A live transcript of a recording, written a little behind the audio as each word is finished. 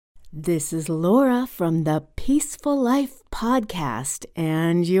This is Laura from the Peaceful Life podcast,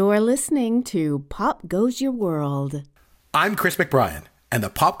 and you're listening to Pop Goes Your World. I'm Chris McBrien, and the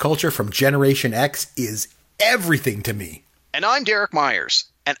pop culture from Generation X is everything to me. And I'm Derek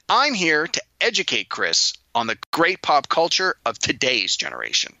Myers, and I'm here to educate Chris on the great pop culture of today's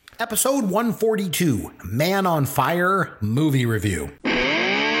generation. Episode 142, Man on Fire movie review.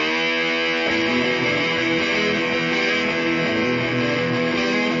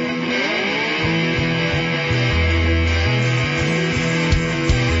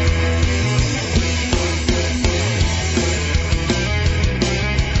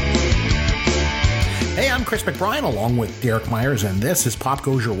 Chris McBrien along with Derek Myers, and this is Pop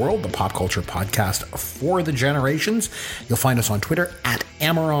Goes Your World, the pop culture podcast for the generations. You'll find us on Twitter at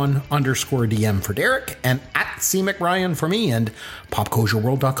Amaron_DM for Derek and at C McBrien for me, and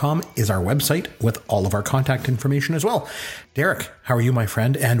popgoesyourworld.com is our website with all of our contact information as well. Derek, how are you, my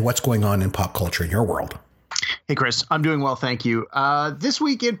friend, and what's going on in pop culture in your world? Hey, Chris, I'm doing well, thank you. This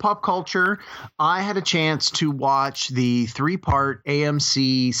week in pop culture, I had a chance to watch the 3-part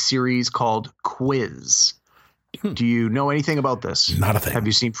AMC series called Quiz. Do you know anything about this? Not a thing. Have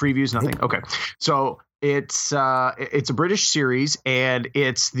you seen previews? Nothing? Nope. Okay. So it's a British series, and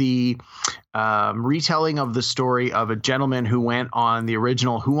it's the retelling of the story of a gentleman who went on the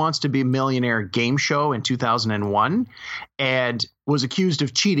original Who Wants to Be a Millionaire game show in 2001 and was accused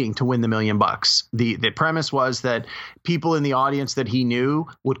of cheating to win the $1 million. The premise was that people in the audience that he knew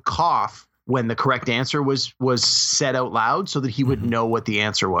would cough when the correct answer was said out loud so that he would know what the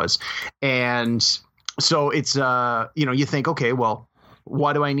answer was. And so it's, you think, okay, well,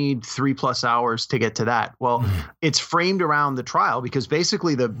 why do I need 3+ hours to get to that? Well, it's framed around the trial because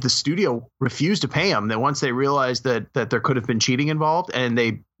basically the studio refused to pay him. That once they realized that there could have been cheating involved, and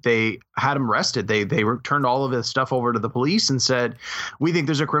they had him arrested. They turned all of this stuff over to the police and said, we think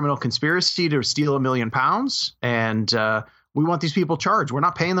there's a criminal conspiracy to steal £1 million, and we want these people charged. We're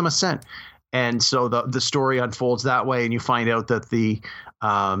not paying them a cent. And so the story unfolds that way, and you find out that the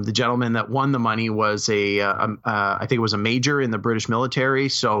gentleman that won the money was I think it was a major in the British military.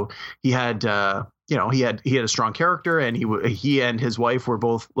 So he had he had a strong character, and he and his wife were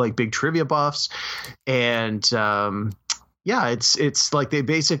both like big trivia buffs, and it's like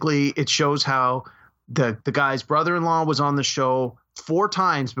it shows how the guy's brother-in-law was on the show 4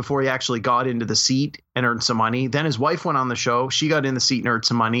 times before he actually got into the seat and earned some money. Then his wife went on the show. She got in the seat and earned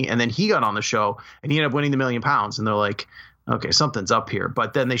some money. And then he got on the show and he ended up winning the £1 million. And they're like, okay, something's up here.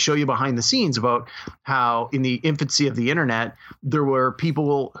 But then they show you behind the scenes about how in the infancy of the internet, there were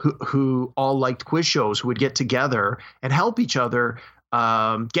people who all liked quiz shows who would get together and help each other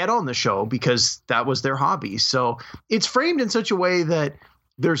get on the show because that was their hobby. So it's framed in such a way that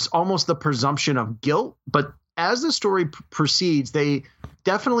there's almost the presumption of guilt, but as the story proceeds, they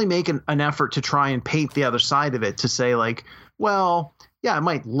definitely make an effort to try and paint the other side of it, to say like, well, yeah, it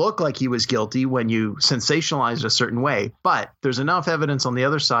might look like he was guilty when you sensationalize it a certain way, but there's enough evidence on the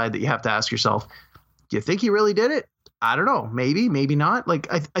other side that you have to ask yourself, do you think he really did it? I don't know. Maybe not. Like,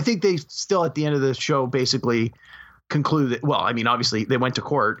 I think they still at the end of the show basically conclude that, well, I mean, obviously they went to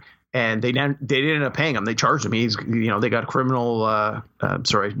court and they didn't end up paying him. They charged him. He's, they got a criminal.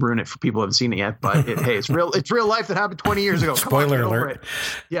 Sorry, ruin it for people who haven't seen it yet. But hey, it's real. It's real life that happened 20 years ago. Spoiler alert.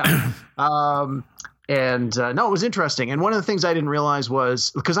 Yeah. No, it was interesting. And one of the things I didn't realize was,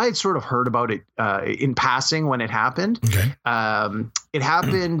 because I had sort of heard about it in passing when it happened. Okay. It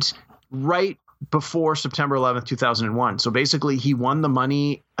happened right before September 11th, 2001. So basically, he won the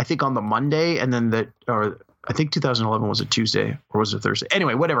money, I think, on the Monday, and then I think 2011 was a Tuesday, or was it Thursday?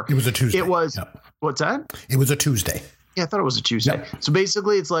 Anyway, whatever. It was a Tuesday. It was. Yep. What's that? It was a Tuesday. Yeah, I thought it was a Tuesday. Yep. So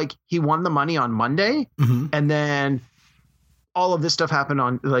basically, it's like he won the money on Monday, and then all of this stuff happened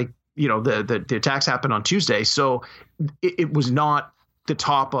on, like, the attacks happened on Tuesday. So it was not the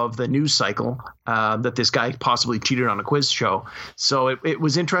top of the news cycle that this guy possibly cheated on a quiz show. So it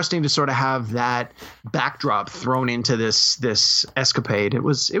was interesting to sort of have that backdrop thrown into this escapade. It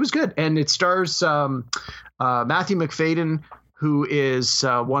was good, and it stars Matthew Macfadyen, who is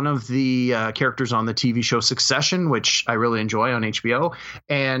one of the characters on the TV show Succession, which I really enjoy on HBO.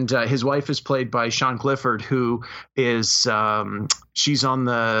 And his wife is played by Sian Clifford, who is she's on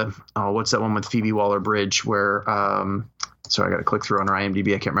the what's that one with Phoebe Waller-Bridge where sorry, I got to click through on her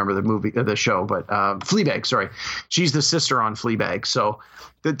IMDb. I can't remember the show, but Fleabag. Sorry, she's the sister on Fleabag. So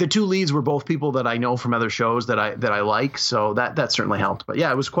the two leads were both people that I know from other shows that I like. So that certainly helped. But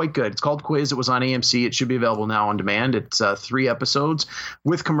yeah, it was quite good. It's called Quiz. It was on AMC. It should be available now on demand. It's 3 episodes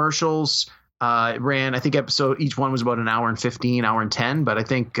with commercials. It ran, I think each one was about an hour and 15, hour and 10. But I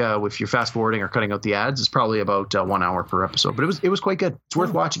think if you're fast forwarding or cutting out the ads, it's probably about 1 hour per episode. But it was quite good. It's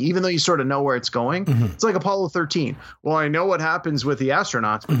worth watching, even though you sort of know where it's going. It's like Apollo 13. Well, I know what happens with the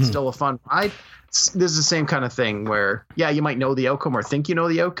astronauts, but it's still a fun ride. This is the same kind of thing where, yeah, you might know the outcome or think you know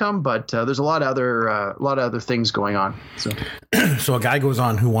the outcome, but there's a lot of other things going on. So a guy goes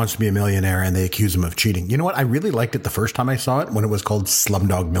on Who Wants to Be a Millionaire, and they accuse him of cheating. You know what? I really liked it the first time I saw it when it was called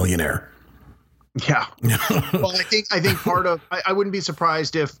Slumdog Millionaire. Yeah. Well, I think part of I wouldn't be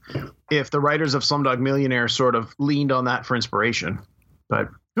surprised if the writers of Slumdog Millionaire sort of leaned on that for inspiration, but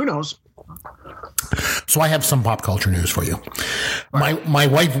who knows? So I have some pop culture news for you. My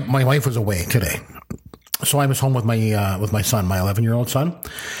wife was away today, so I was home with my son, my 11-year-old son,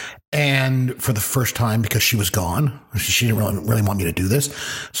 and for the first time, because she was gone, she didn't really want me to do this.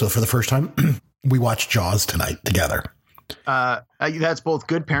 So for the first time, we watched Jaws tonight together. That's both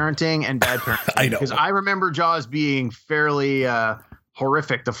good parenting and bad parenting. I know, because I remember Jaws being fairly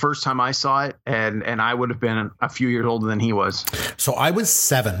horrific the first time I saw it, and I would have been a few years older than he was. So I was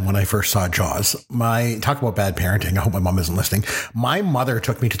 7 when I first saw Jaws. Talk about bad parenting. I hope my mom isn't listening. My mother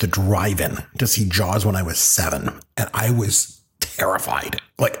took me to the drive-in to see Jaws when I was 7, and I was terrified.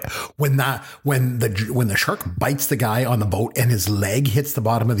 Like when the shark bites the guy on the boat and his leg hits the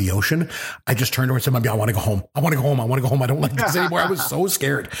bottom of the ocean, I just turned towards him. I want to go home. I don't like this anymore. I was so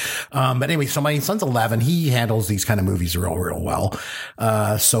scared. But anyway, so my son's 11. He handles these kind of movies real well.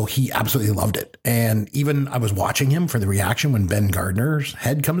 So he absolutely loved it. And even I was watching him for the reaction when Ben Gardner's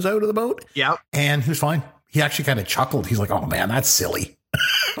head comes out of the boat. Yeah. And he was fine. He actually kind of chuckled. He's like, "Oh man, that's silly."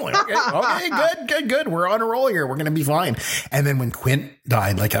 Like, okay, good. We're on a roll here. We're going to be fine. And then when Quint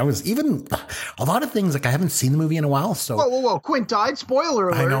died, like I was even a lot of things, like I haven't seen the movie in a while. So whoa. Quint died. Spoiler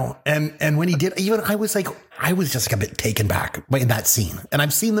alert. I know. And when he did, even I was just a bit taken back by that scene. And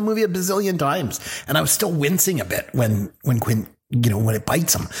I've seen the movie a bazillion times, and I was still wincing a bit when Quint, when it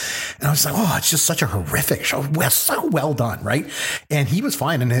bites him. And I was like, oh, it's just such a horrific show. So well done. Right. And he was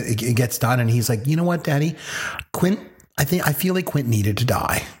fine. And it gets done. And he's like, you know what, Daddy? I feel like Quint needed to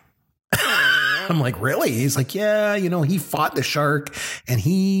die. I'm like, really? He's like, yeah, he fought the shark and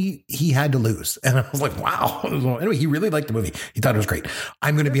he had to lose. And I was like, wow. Anyway, he really liked the movie. He thought it was great.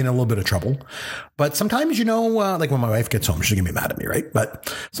 I'm going to be in a little bit of trouble. But sometimes, like when my wife gets home, she's going to be mad at me, right?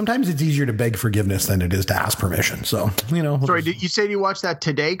 But sometimes it's easier to beg forgiveness than it is to ask permission. So, Sorry, did you say you watched that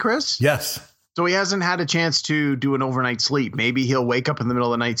today, Chris? Yes. So he hasn't had a chance to do an overnight sleep. Maybe he'll wake up in the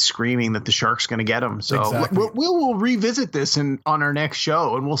middle of the night screaming that the shark's going to get him. So exactly. we'll revisit this on our next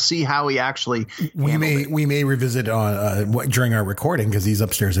show, and we'll see how he actually. We may revisit during our recording, because he's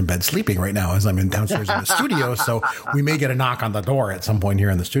upstairs in bed sleeping right now as I'm downstairs in the studio. So we may get a knock on the door at some point here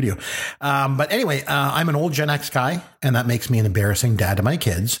in the studio. But anyway, I'm an old Gen X guy, and that makes me an embarrassing dad to my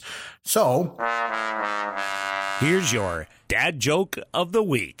kids. So here's your dad joke of the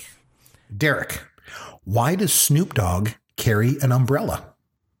week. Derek, why does Snoop Dogg carry an umbrella?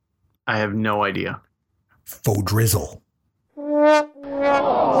 I have no idea. Faux drizzle.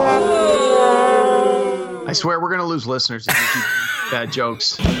 I swear we're going to lose listeners if you keep bad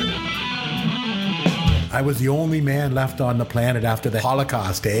jokes. I was the only man left on the planet after the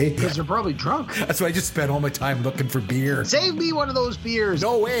Holocaust, eh? Because you're probably drunk. That's why I just spent all my time looking for beer. Save me one of those beers.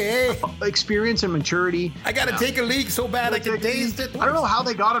 No way, eh? Experience and maturity. I got to take a leak so bad I can taste it. I don't know how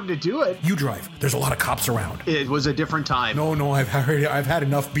they got him to do it. You drive. There's a lot of cops around. It was a different time. No, I've had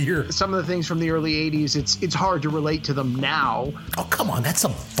enough beer. Some of the things from the early 80s, it's hard to relate to them now. Oh, come on. That's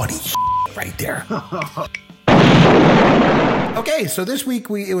some funny right there. Okay, so this week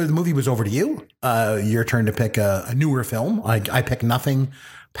the movie was over to you. Your turn to pick a newer film. I picked nothing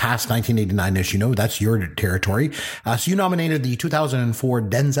past 1989, as you know. That's your territory. So you nominated the 2004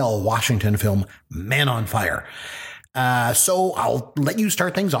 Denzel Washington film Man on Fire. So I'll let you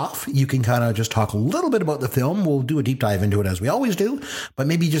start things off. You can kind of just talk a little bit about the film. We'll do a deep dive into it as we always do, but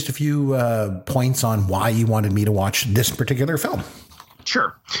maybe just a few points on why you wanted me to watch this particular film.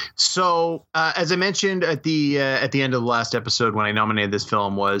 Sure. So, as I mentioned at the end of the last episode when I nominated this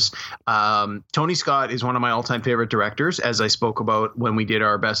film, was Tony Scott is one of my all-time favorite directors, as I spoke about when we did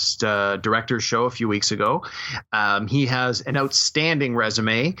our best directors show a few weeks ago. He has an outstanding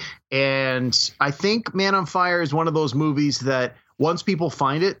resume, and I think Man on Fire is one of those movies that once people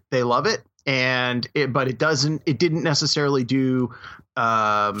find it, they love it. But it didn't necessarily do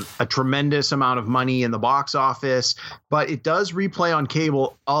a tremendous amount of money in the box office, but it does replay on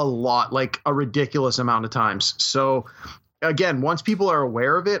cable a lot, like a ridiculous amount of times. So again, once people are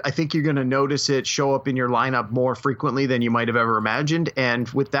aware of it, I think you're going to notice it show up in your lineup more frequently than you might have ever imagined. And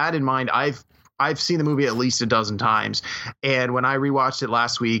with that in mind, I've I've seen the movie at least a dozen times. And when I rewatched it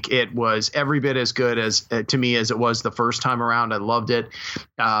last week, it was every bit as good as to me as it was the first time around. I loved it.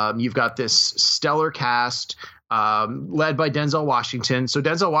 You've got this stellar cast. Led by Denzel Washington. So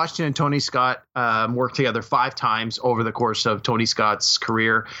Denzel Washington and Tony Scott worked together 5 times over the course of Tony Scott's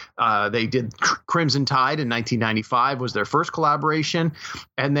career. They did Crimson Tide in 1995 was their first collaboration.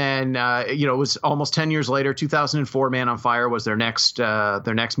 And then, it was almost 10 years later, 2004, Man on Fire was their next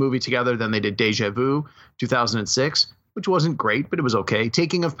movie together. Then they did Deja Vu, 2006. Which wasn't great, but it was okay.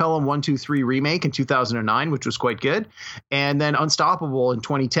 Taking of Pelham 1, 2, 3 remake in 2009, which was quite good. And then Unstoppable in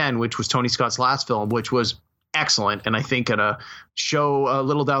 2010, which was Tony Scott's last film, which was excellent. And I think at a show a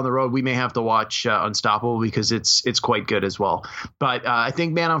little down the road, we may have to watch Unstoppable because it's quite good as well. But I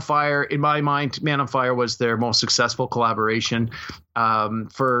think Man on Fire, in my mind, Man on Fire was their most successful collaboration.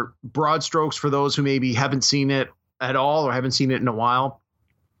 For broad strokes, for those who maybe haven't seen it at all or haven't seen it in a while,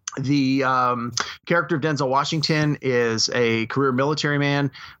 the character of Denzel Washington is a career military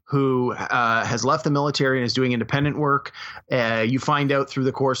man who has left the military and is doing independent work. You find out through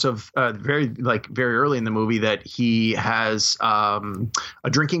the course of very early in the movie that he has a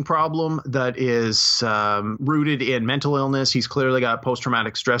drinking problem that is rooted in mental illness. He's clearly got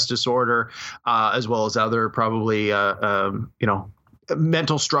post-traumatic stress disorder, as well as other probably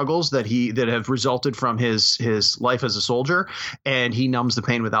mental struggles that have resulted from his life as a soldier, and he numbs the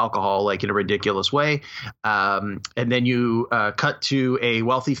pain with alcohol like in a ridiculous way. And then you cut to a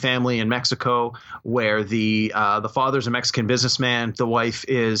wealthy family in Mexico where the father's a Mexican businessman, the wife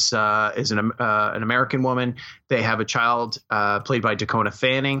is an American woman. They have a child played by Dakota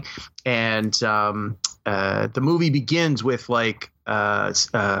Fanning, and the movie begins with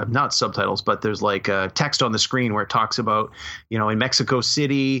not subtitles, but there's text on the screen where it talks about, in Mexico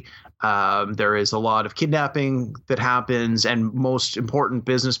City, there is a lot of kidnapping that happens, and most important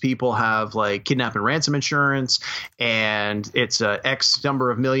business people have kidnap and ransom insurance, and it's a X number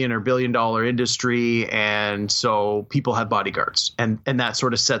of million or billion dollar industry, and so people have bodyguards, and that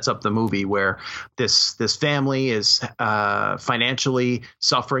sort of sets up the movie where this family is financially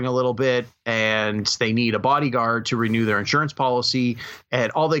suffering a little bit, and they need a bodyguard to renew their insurance policy,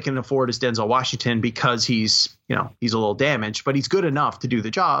 and all they can afford is Denzel Washington because he's a little damaged, but he's good enough to do the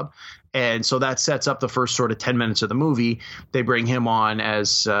job. And so that sets up the first sort of 10 minutes of the movie. They bring him on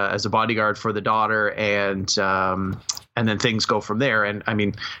as a bodyguard for the daughter, and then things go from there. And I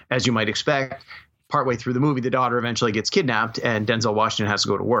mean, as you might expect, partway through the movie, the daughter eventually gets kidnapped and Denzel Washington has to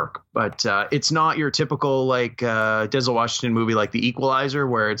go to work. But it's not your typical Denzel Washington movie like The Equalizer,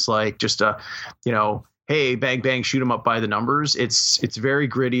 where it's just hey, bang, bang, shoot 'em up by the numbers. It's very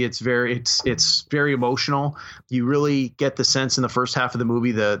gritty. It's very emotional. You really get the sense in the first half of the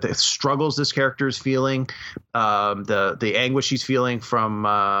movie, the struggles this character is feeling, the anguish he's feeling from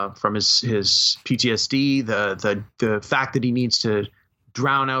his PTSD, the fact that he needs to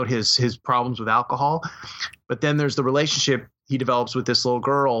drown out his problems with alcohol. But then there's the relationship he develops with this little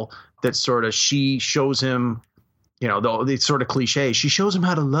girl that she shows him, it's sort of cliche. She shows him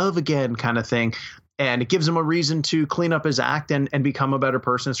how to love again kind of thing. And it gives him a reason to clean up his act and become a better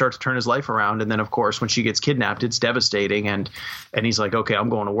person and start to turn his life around. And then, of course, when she gets kidnapped, it's devastating. And he's like, okay, I'm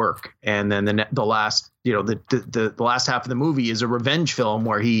going to work. And then the last half of the movie is a revenge film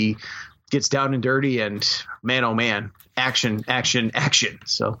where he gets down and dirty and man, oh man, action, action, action.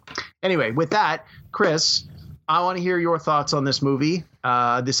 So anyway, with that, Chris, I want to hear your thoughts on this movie.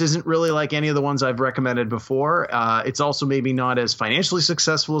 This isn't really like any of the ones I've recommended before. It's also maybe not as financially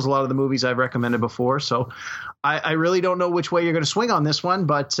successful as a lot of the movies I've recommended before. So I really don't know which way you're going to swing on this one,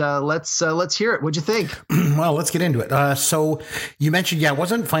 but let's hear it. What'd you think? Well, let's get into it. So you mentioned, it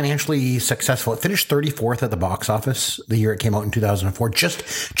wasn't financially successful. It finished 34th at the box office the year it came out in 2004,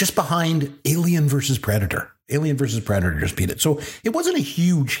 just behind Alien versus Predator. Alien versus Predator just beat it. So it wasn't a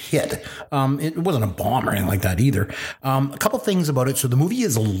huge hit. It wasn't a bomb or anything like that either. A couple things about it. So the movie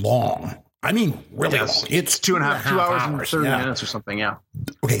is long. I mean, really long. It's 2 hours and 30 minutes or something. Yeah.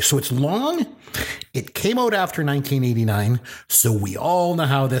 Okay. So it's long. It came out after 1989. So we all know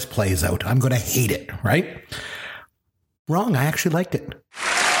how this plays out. I'm going to hate it, right? Wrong. I actually liked it.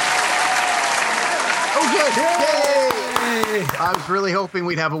 I was really hoping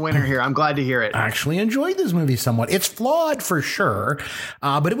we'd have a winner here. I'm glad to hear it. I actually enjoyed this movie somewhat. It's flawed for sure,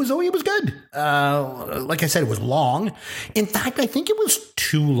 but it was good. Like I said, it was long. In fact, I think it was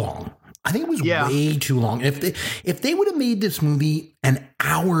too long. I think it was way too long. If they would have made this movie an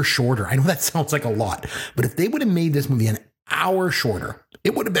hour shorter, I know that sounds like a lot, but if they would have made this movie an hour shorter,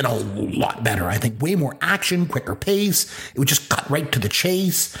 it would have been a lot better. I think way more action, quicker pace. It would just cut right to the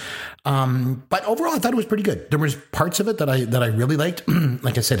chase. But overall, I thought it was pretty good. There was parts of it that I really liked.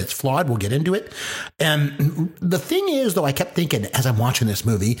 Like I said, it's flawed. We'll get into it. And the thing is, though, I kept thinking as I'm watching this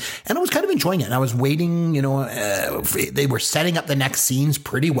movie, and I was kind of enjoying it. And I was waiting, they were setting up the next scenes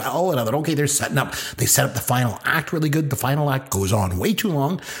pretty well. And I thought, okay, they set up the final act really good. The final act goes on way too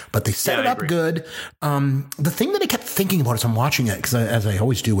long, but they set it up good. The thing that I kept thinking about as I'm watching it, because as I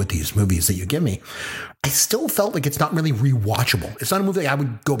always do with these movies that you give me, I still felt like it's not really rewatchable. It's not a movie I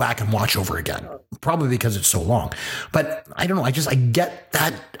would go back and watch over again, probably because it's so long. But I don't know. I get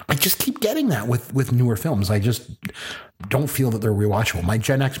that. I just keep getting that with newer films. I just don't feel that they're rewatchable. My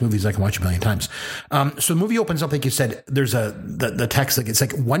Gen X movies I can watch a million times. So the movie opens up, like you said, there's the text, like it's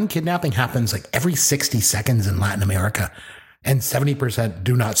like one kidnapping happens like every 60 seconds in Latin America and 70%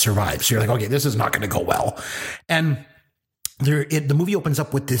 do not survive. So you're like, okay, this is not going to go well. And the movie opens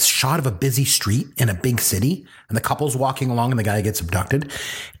up with this shot of a busy street in a big city, and the couple's walking along and the guy gets abducted.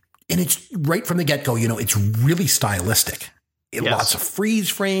 And it's right from the get-go, it's really stylistic. Lots of freeze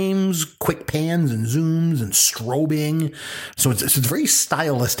frames, quick pans and zooms and strobing. So it's a very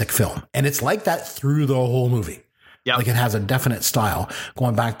stylistic film. And it's like that through the whole movie. Yeah, like it has a definite style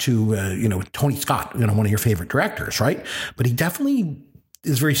going back to, Tony Scott, one of your favorite directors, right? But he definitely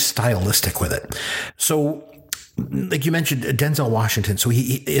is very stylistic with it. So, like you mentioned, Denzel Washington. So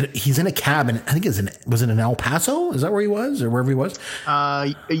he's in a cabin. I think was it in El Paso? Is that where he was, or wherever he was?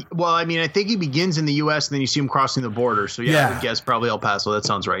 Well, I mean, I think he begins in the U.S. and then you see him crossing the border. So I would guess probably El Paso. That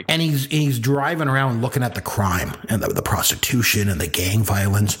sounds right. And he's driving around looking at the crime and the prostitution and the gang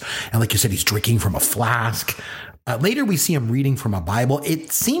violence. And like you said, he's drinking from a flask. Later, we see him reading from a Bible.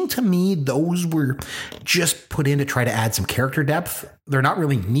 It seemed to me those were just put in to try to add some character depth. They're not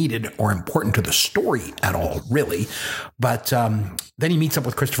really needed or important to the story at all, really. But then he meets up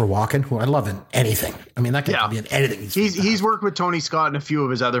with Christopher Walken, who I love in anything. I mean, that guy can be in anything. He's worked with Tony Scott in a few of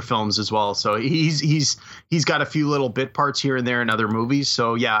his other films as well. So he's got a few little bit parts here and there in other movies.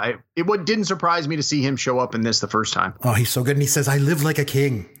 So it didn't surprise me to see him show up in this the first time. Oh, he's so good. And he says, "I live like a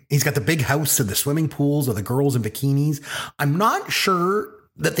king." He's got the big house and the swimming pools of the girls in bikinis. I'm not sure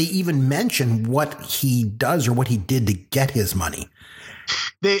that they even mention what he does or what he did to get his money.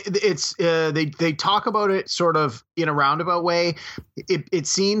 They talk about it sort of in a roundabout way. It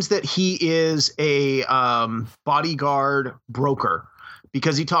seems that he is a bodyguard broker,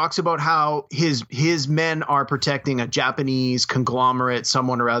 because he talks about how his men are protecting a Japanese conglomerate,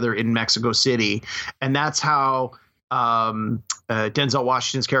 someone or other in Mexico City, and that's how Denzel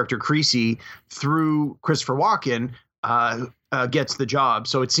Washington's character Creasy, through Christopher Walken, gets the job.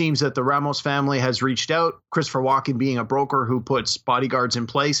 So it seems that the Ramos family has reached out. Christopher Walken, being a broker who puts bodyguards in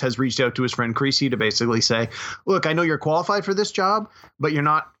place, has reached out to his friend Creasy to basically say, look, I know you're qualified for this job, but you're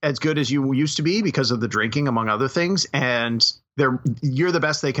not as good as you used to be because of the drinking, among other things. And you're the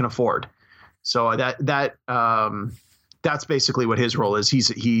best they can afford. So that's basically what his role is.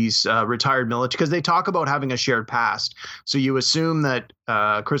 He's retired military, because they talk about having a shared past. So you assume that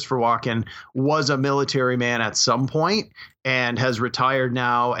Christopher Walken was a military man at some point and has retired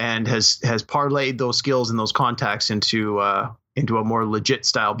now and has parlayed those skills and those contacts into a more legit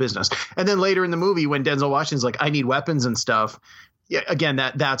style business. And then later in the movie, when Denzel Washington's like, I need weapons and stuff. Yeah, again,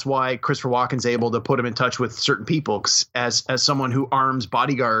 that's why Christopher Walken's able to put him in touch with certain people. 'Cause as someone who arms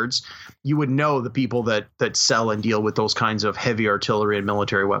bodyguards, you would know the people that sell and deal with those kinds of heavy artillery and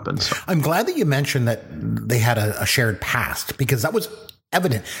military weapons. I'm glad that you mentioned that they had a shared past, because that was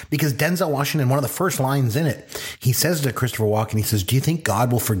evident. Because Denzel Washington, one of the first lines in it, he says to Christopher Walken, he says, "Do you think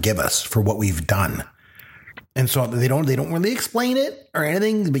God will forgive us for what we've done?" And so they don't really explain it or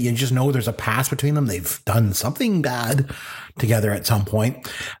anything, but you just know there's a past between them. They've done something bad together at some point.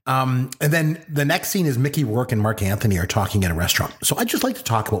 And then the next scene is Mickey Rourke and Mark Anthony are talking at a restaurant. So I'd just like to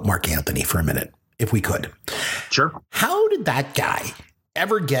talk about Mark Anthony for a minute, if we could. Sure. How did that guy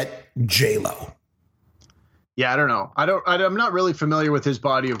ever get J-Lo? Yeah, I don't know. I'm not really familiar with his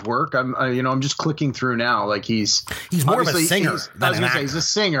body of work. I'm just clicking through now. Like he's more of a singer than an actor. He's a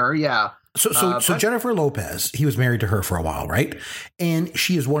singer. Yeah. So Jennifer Lopez, he was married to her for a while, right? And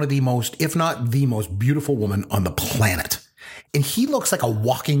she is one of the most, if not the most beautiful woman on the planet. And he looks like a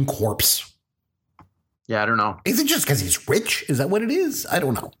walking corpse. Yeah, I don't know. Is it just because he's rich? Is that what it is? I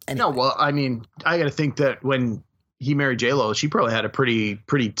don't know. Anyway. No, well, I mean, I got to think that when he married J-Lo, she probably had a pretty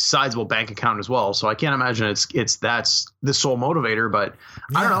sizable bank account as well. So I can't imagine that's the sole motivator. But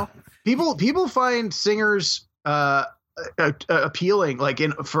yeah. I don't know. People find singers appealing. Like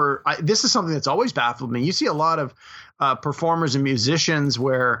this is something that's always baffled me. You see a lot of performers and musicians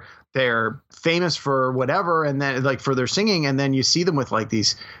where they're famous for whatever, and then like for their singing, and then you see them with like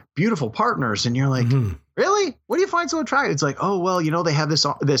these beautiful partners, and you're like, really? What do you find so attractive? It's like, oh well, they have this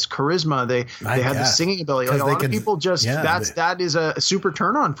charisma, they have this singing ability. Like a lot of people just that is a super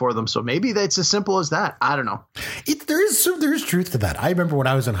turn on for them. So maybe that's as simple as that. I don't know. There is truth to that. I remember when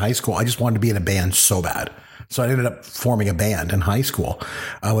I was in high school, I just wanted to be in a band so bad. So I ended up forming a band in high school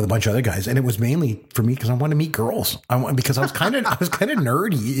with a bunch of other guys, and it was mainly for me because I wanted to meet girls. Because I was kind of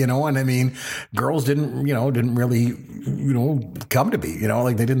nerdy, and I mean, girls didn't really come to me,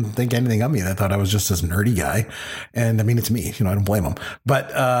 like they didn't think anything of me. They thought I was just this nerdy guy, and I mean, it's me, I don't blame them.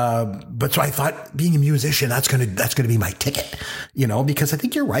 But so I thought being a musician, that's gonna be my ticket, because I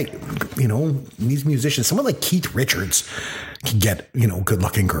think you're right, these musicians, someone like Keith Richards can get good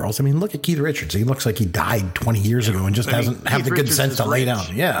looking girls. I mean, look at Keith Richards. He looks like he died 20 years ago and just doesn't have the good sense to lay down.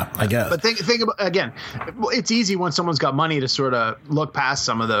 Yeah, I guess. But think about, again, it's easy when someone's got money to sort of look past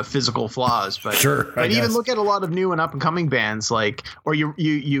some of the physical flaws. But sure, but even look at a lot of new and up and coming bands, or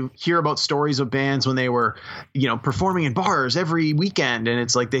you hear about stories of bands when they were, performing in bars every weekend, and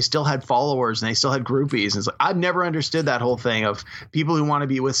it's like they still had followers and they still had groupies. And it's like, I've never understood that whole thing of people who want to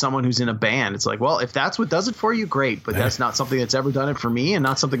be with someone who's in a band. It's like, well, if that's what does it for you, great, but that's not something that's ever done it for me, and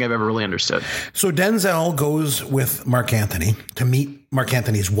not something I've ever really understood. So Denzel goes with Mark Anthony to meet Mark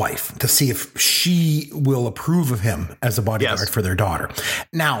Anthony's wife to see if she will approve of him as a bodyguard for their daughter.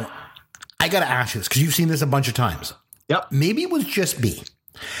 Now, I got to ask you this because you've seen this a bunch of times. Yep. Maybe it was just me,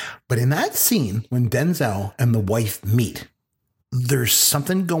 but in that scene when Denzel and the wife meet, there's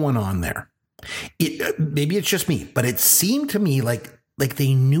something going on there. Maybe it's just me, but it seemed to me like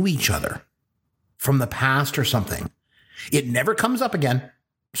they knew each other from the past or something. It never comes up again.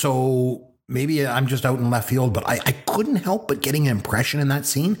 So maybe I'm just out in left field, but I couldn't help but getting an impression in that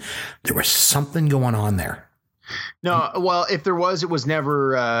scene. There was something going on there. No, well, if there was, it was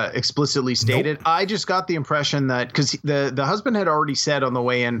never explicitly stated. Nope. I just got the impression that because the husband had already said on the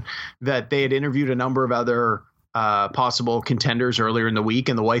way in that they had interviewed a number of other possible contenders earlier in the week,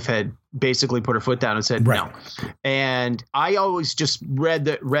 and the wife had basically put her foot down and said no. And I always just read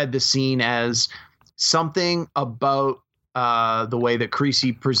the scene as something about the way that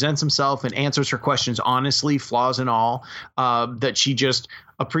Creasy presents himself and answers her questions honestly, flaws and all, that she just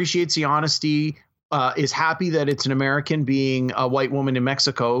appreciates the honesty, is happy that it's an American being a white woman in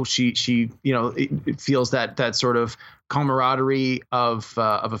Mexico. She it feels that sort of camaraderie of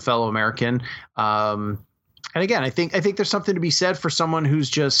a fellow American. And again, I think there's something to be said for someone who's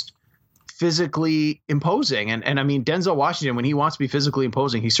just physically imposing. And I mean, Denzel Washington, when he wants to be physically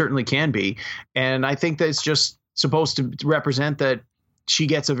imposing, he certainly can be. And I think that it's just supposed to represent that she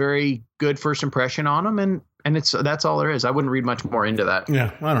gets a very good first impression on him, and that's all there is. I wouldn't read much more into that.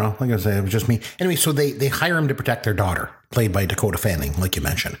 Yeah, I don't know. Like I say, it was just me. Anyway, so they hire him to protect their daughter, played by Dakota Fanning, like you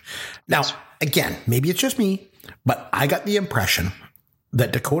mentioned. Now, again, maybe it's just me, but I got the impression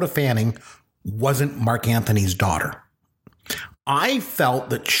that Dakota Fanning wasn't Mark Anthony's daughter. I felt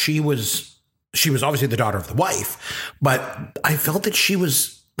that she was obviously the daughter of the wife, but I felt that she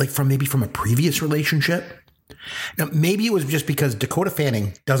was like from a previous relationship. Now, maybe it was just because Dakota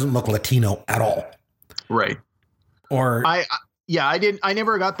Fanning doesn't look Latino at all. Right. Or I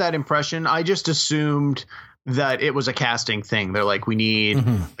never got that impression. I just assumed that it was a casting thing. They're like, we need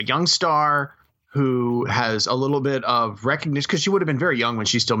a young star who has a little bit of recognition, because she would have been very young when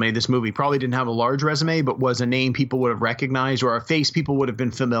she still made this movie. Probably didn't have a large resume, but was a name people would have recognized, or a face people would have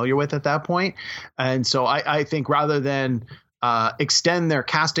been familiar with at that point. And so I think rather than extend their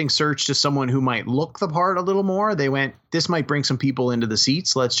casting search to someone who might look the part a little more, they went, this might bring some people into the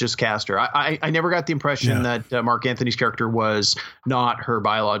seats. Let's just cast her. I never got the impression that Mark Anthony's character was not her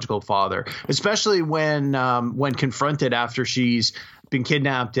biological father, especially when confronted after she's been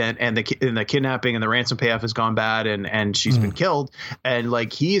kidnapped and the kidnapping and the ransom payoff has gone bad and she's been killed. And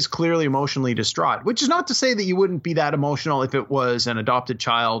like, he is clearly emotionally distraught, which is not to say that you wouldn't be that emotional if it was an adopted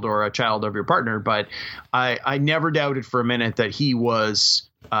child or a child of your partner. But I never doubted for a minute that he was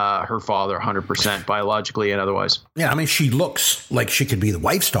her father 100% biologically and otherwise. Yeah. I mean, she looks like she could be the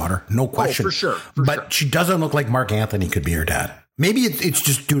wife's daughter. No question. Oh, for sure. But she doesn't look like Mark Anthony could be her dad. Maybe it's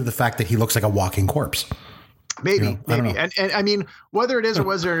just due to the fact that he looks like a walking corpse. Maybe. And I mean, whether it is or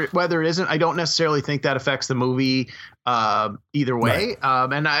whether it isn't, I don't necessarily think that affects the movie either way.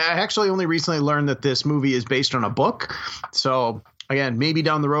 Right. And I actually only recently learned that this movie is based on a book. So again, maybe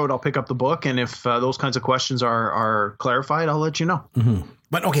down the road I'll pick up the book, and if those kinds of questions are clarified, I'll let you know. Mm-hmm.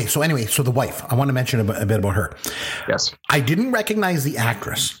 But okay, so anyway, so the wife, I want to mention a bit about her. Yes. I didn't recognize the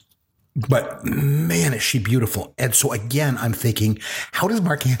actress But man, is she beautiful. And so again, I'm thinking, how does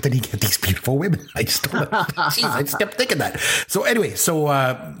Mark Anthony get these beautiful women? I just don't know. Jeez, I just kept thinking that. So anyway,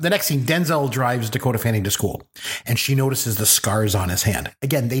 the next scene, Denzel drives Dakota Fanning to school and she notices the scars on his hand.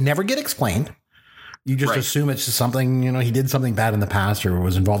 Again, they never get explained. You just assume it's just something, he did something bad in the past or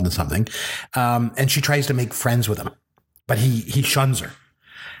was involved in something. And she tries to make friends with him, but he shuns her.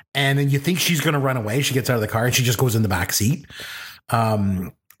 And then you think she's going to run away. She gets out of the car and she just goes in the back seat.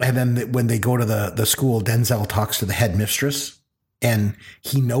 And then when they go to the school, Denzel talks to the headmistress and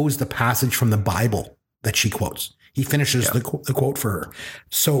he knows the passage from the Bible that she quotes. He finishes the quote for her.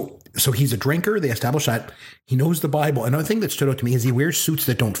 So he's a drinker. They establish that. He knows the Bible. Another thing that stood out to me is he wears suits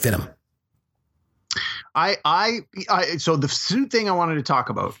that don't fit him. So the suit thing I wanted to talk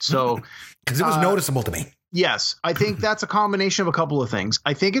about. So because it was noticeable to me. Yes, I think that's a combination of a couple of things.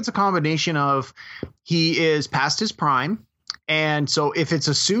 I think it's a combination of he is past his prime. And so if it's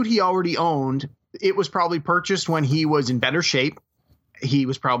a suit he already owned, it was probably purchased when he was in better shape. He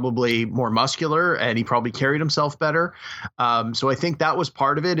was probably more muscular and he probably carried himself better. So I think that was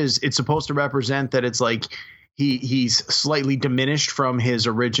part of it. Is it's supposed to represent that it's like he's slightly diminished from his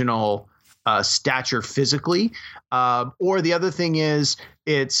original stature physically. Or the other thing is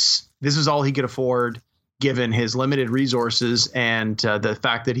this is all he could afford given his limited resources and the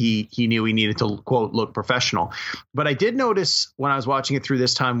fact that he knew he needed to, quote, look professional. But I did notice when I was watching it through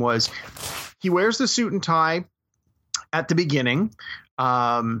this time was he wears the suit and tie at the beginning,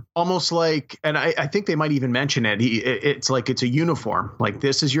 almost like, and I think they might even mention it. It's like it's a uniform. Like,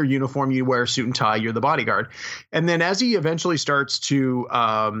 this is your uniform. You wear a suit and tie. You're the bodyguard. And then as he eventually starts to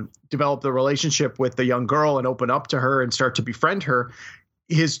develop the relationship with the young girl and open up to her and start to befriend her,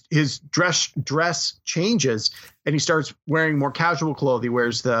 his dress changes and he starts wearing more casual clothes. He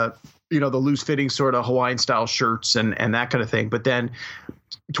wears the loose fitting sort of Hawaiian style shirts and that kind of thing. But then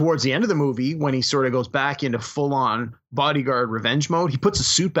towards the end of the movie, when he sort of goes back into full on bodyguard revenge mode, he puts a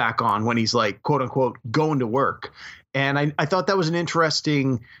suit back on when he's like, quote unquote, going to work. And I thought that was an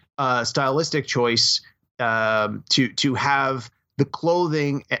interesting stylistic choice to have the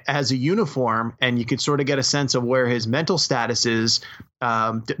clothing as a uniform, and you could sort of get a sense of where his mental status is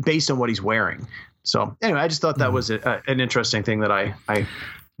based on what he's wearing. So anyway, I just thought that was an interesting thing that I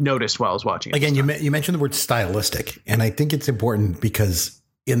noticed while I was watching it. Again, you mentioned the word stylistic, and I think it's important because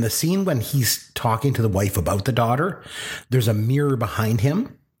in the scene when he's talking to the wife about the daughter, there's a mirror behind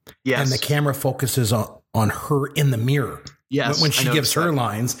him. Yes. And the camera focuses on her in the mirror. Yes, when she gives her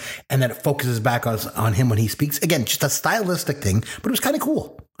lines, and then it focuses back on him when he speaks. Again, just a stylistic thing, but it was kind of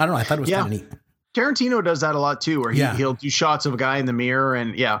cool. I don't know. I thought it was kind of neat. Tarantino does that a lot too, where he'll do shots of a guy in the mirror.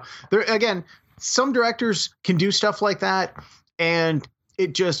 And there again, some directors can do stuff like that. And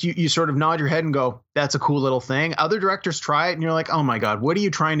it just, you sort of nod your head and go, that's a cool little thing. Other directors try it and you're like, oh my God, what are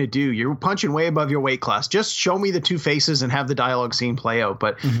you trying to do? You're punching way above your weight class. Just show me the two faces and have the dialogue scene play out.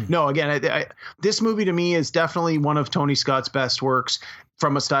 But no, again, this movie to me is definitely one of Tony Scott's best works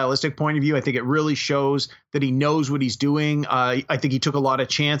from a stylistic point of view. I think it really shows that he knows what he's doing. I think he took a lot of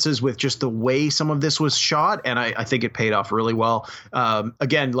chances with just the way some of this was shot, and I think it paid off really well.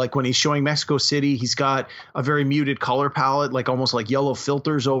 Again, like when he's showing Mexico City, he's got a very muted color palette, like almost like yellow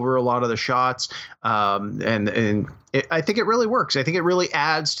filters over a lot of the shots. And I think it really works. I think it really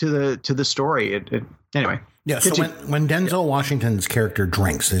adds to the story. Anyway. Yeah. So when Denzel Washington's character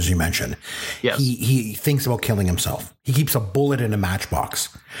drinks, as you mentioned, he thinks about killing himself. He keeps a bullet in a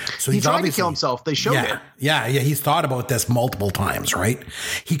matchbox. So he's tried to kill himself. They showed it. Yeah. He's thought about this multiple times, right?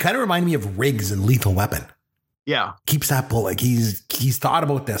 He kind of reminded me of Riggs in Lethal Weapon. Yeah. Keeps that bullet. He's thought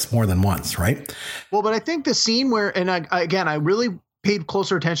about this more than once, right? Well, but I think the scene where, and I really paid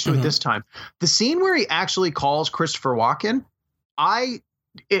closer attention to it this time. The scene where he actually calls Christopher Walken,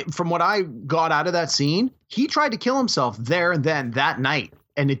 from what I got out of that scene, he tried to kill himself there and then that night,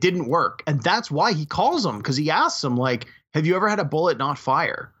 and it didn't work. And that's why he calls him, because he asks him, like, have you ever had a bullet not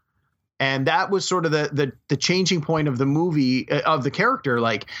fire? And that was sort of the changing point of the movie, of the character.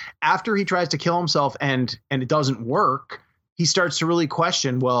 Like, after he tries to kill himself and it doesn't work, he starts to really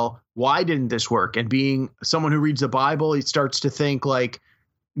question, well, why didn't this work? And being someone who reads the Bible, he starts to think like,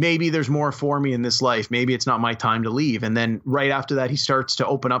 maybe there's more for me in this life. Maybe it's not my time to leave. And then right after that, he starts to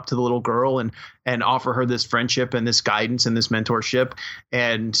open up to the little girl and offer her this friendship and this guidance and this mentorship.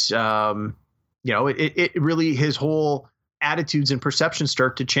 And, it really, his whole attitudes and perceptions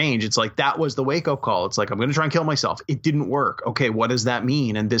start to change. It's like, that was the wake up call. It's like, I'm going to try and kill myself. It didn't work. Okay. What does that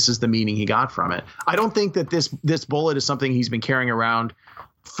mean? And this is the meaning he got from it. I don't think that this bullet is something he's been carrying around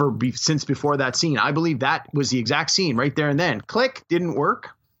since before that scene. I believe that was the exact scene right there and then. Click, didn't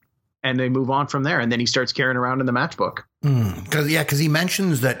work. And they move on from there. And then he starts carrying around in the matchbook. Because he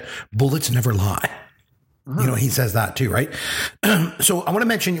mentions that bullets never lie. You know, he says that too, right? So I want to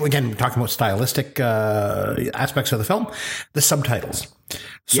mention, again, talking about stylistic aspects of the film, the subtitles.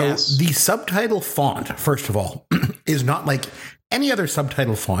 So the subtitle font, first of all, is not like any other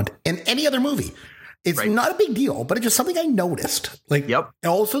subtitle font in any other movie. It's not a big deal, but it's just something I noticed. Like,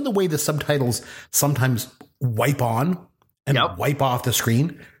 also the way the subtitles sometimes wipe on and wipe off the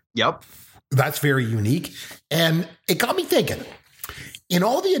screen. That's very unique. And it got me thinking, in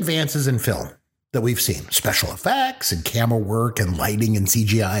all the advances in film that we've seen, special effects and camera work and lighting and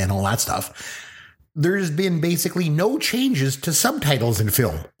CGI and all that stuff, there's been basically no changes to subtitles in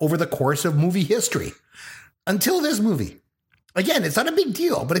film over the course of movie history until this movie. Again, it's not a big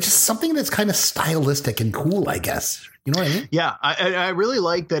deal, but it's just something that's kind of stylistic and cool, I guess. You know what I mean? Yeah, I really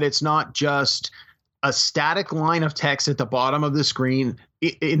like that it's not just a static line of text at the bottom of the screen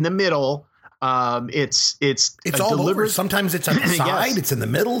in the middle. It's all over. Sometimes it's on the side, it's in the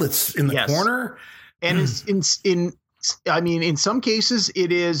middle, it's in the corner. And in some cases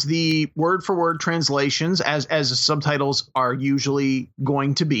it is the word for word translations as the subtitles are usually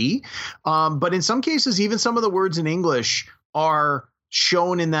going to be. But in some cases, even some of the words in English are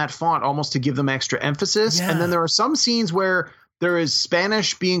shown in that font almost to give them extra emphasis. Yeah. And then there are some scenes where there is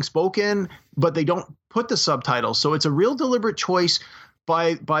Spanish being spoken, but they don't put the subtitles. So it's a real deliberate choice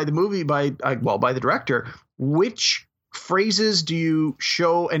by the director. Which phrases do you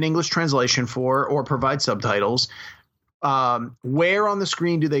show an English translation for or provide subtitles? Where on the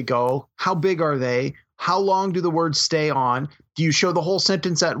screen do they go? How big are they? How long do the words stay on? Do you show the whole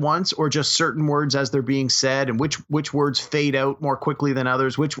sentence at once or just certain words as they're being said? And which words fade out more quickly than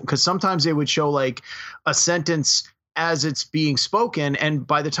others? Because sometimes they would show like a sentence as it's being spoken, and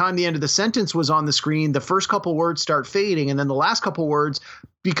by the time the end of the sentence was on the screen, the first couple words start fading, and then the last couple words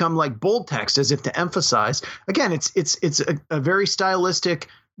become like bold text as if to emphasize. Again, it's a very stylistic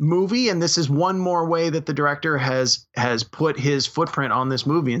movie, and this is one more way that the director has put his footprint on this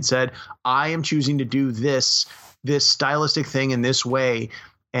movie and said, I am choosing to do this stylistic thing in this way.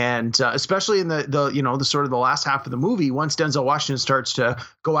 And especially in the sort of the last half of the movie, once Denzel Washington starts to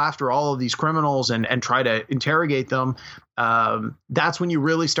go after all of these criminals and try to interrogate them, that's when you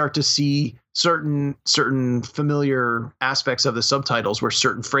really start to see certain familiar aspects of the subtitles where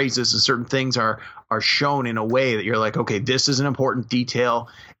certain phrases and certain things are shown in a way that you're like, okay, this is an important detail,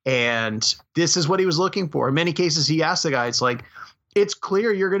 and this is what he was looking for. In many cases, he asked the guy, it's like, it's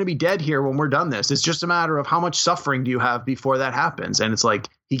clear you're going to be dead here when we're done this. It's just a matter of how much suffering do you have before that happens. And it's like,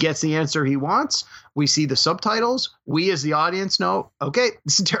 he gets the answer he wants. We see the subtitles. We as the audience know, okay,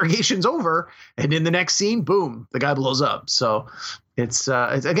 this interrogation's over. And in the next scene, boom, the guy blows up. So it's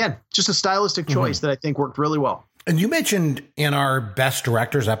again, just a stylistic choice that I think worked really well. And you mentioned in our Best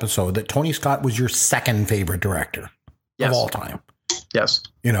Directors episode that Tony Scott was your second favorite director of all time. Yes.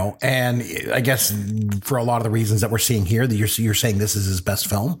 You know, and I guess for a lot of the reasons that we're seeing here, that you're saying this is his best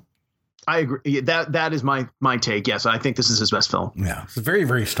film. I agree. That is my take. Yes, I think this is his best film. Yeah, it's very,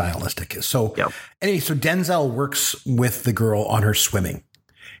 very stylistic. So anyway, so Denzel works with the girl on her swimming.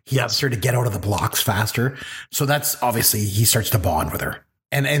 He helps her to get out of the blocks faster. So that's obviously he starts to bond with her,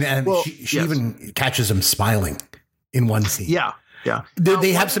 and she even catches him smiling in one scene. Yeah. Yeah.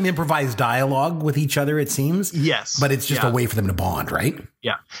 They have some improvised dialogue with each other, it seems. Yes. But it's just a way for them to bond, right?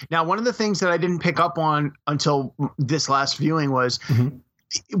 Yeah. Now, one of the things that I didn't pick up on until this last viewing was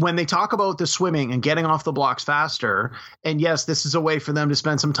when they talk about the swimming and getting off the blocks faster, and yes, this is a way for them to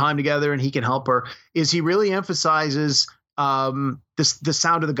spend some time together and he can help her, is he really emphasizes the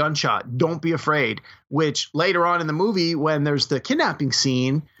sound of the gunshot. Don't be afraid, which later on in the movie, when there's the kidnapping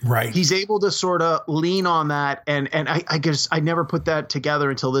scene, right, he's able to sort of lean on that. And I guess I never put that together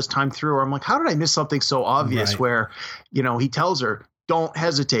until this time through, where I'm like, how did I miss something so obvious where, he tells her, don't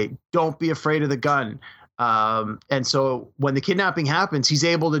hesitate, don't be afraid of the gun. And so when the kidnapping happens, he's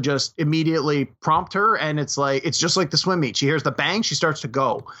able to just immediately prompt her. And it's just like the swim meet. She hears the bang, she starts to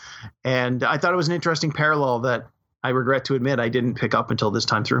go. And I thought it was an interesting parallel that I regret to admit I didn't pick up until this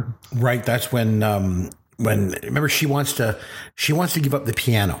time through. Right. That's when remember she wants to give up the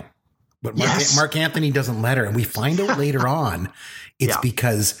piano, but Mark Anthony doesn't let her. And we find out later on it's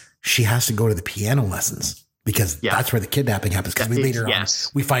because she has to go to the piano lessons because that's where the kidnapping happens. Because later on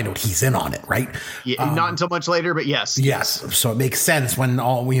we find out he's in on it. Right. Yeah, not until much later, but yes. So it makes sense when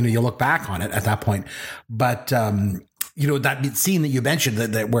you look back on it at that point. But, that scene that you mentioned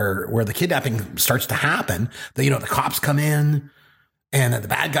that where the kidnapping starts to happen, the cops come in and the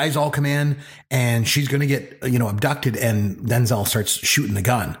bad guys all come in and she's going to get, abducted, and Denzel starts shooting the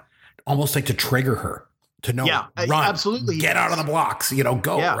gun almost like to trigger her to know, Yeah, run, absolutely. get out of the blocks,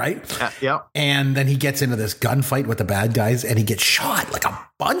 go, right? Yeah. And then he gets into this gunfight with the bad guys and he gets shot like a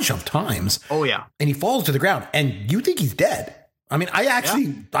bunch of times. Oh, yeah. And he falls to the ground and you think he's dead. I mean,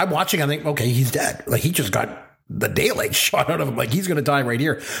 I'm watching, I think, okay, he's dead. Like he just got the daylight shot out of him. Like he's going to die right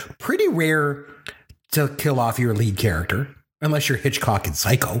here. Pretty rare to kill off your lead character. Unless you're Hitchcock and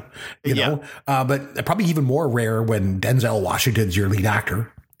Psycho, you know, but probably even more rare when Denzel Washington's your lead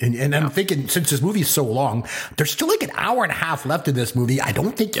actor. And I'm thinking, since this movie is so long, there's still like an hour and a half left in this movie. I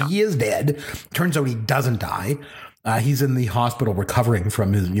don't think he is dead. Turns out he doesn't die. He's in the hospital recovering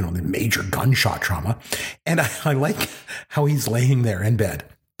from his, the major gunshot trauma. And I like how he's laying there in bed,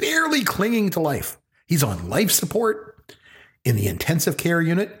 barely clinging to life. He's on life support in the intensive care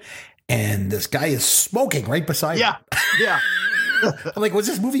unit. And this guy is smoking right beside him. Yeah. I'm like, was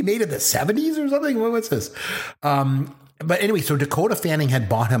this movie made in the 70s or something? What's this? But anyway, so Dakota Fanning had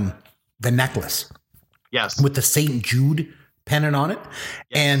bought him the necklace. Yes. With the St. Jude pennant on it. Yes.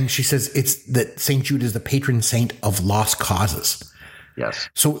 And she says it's that St. Jude is the patron saint of lost causes. Yes.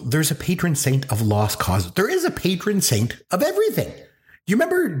 So there's a patron saint of lost causes. There is a patron saint of everything. Do you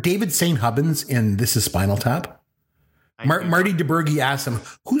remember David St. Hubbins in This Is Spinal Tap? Marty DeBurgi asked him,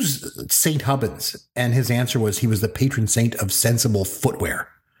 who's St. Hubbins? And his answer was he was the patron saint of sensible footwear.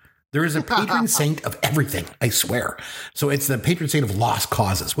 There is a patron saint of everything, I swear. So it's the patron saint of lost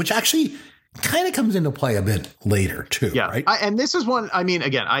causes, which actually kind of comes into play a bit later too. Yeah. Right. And this is one, I mean,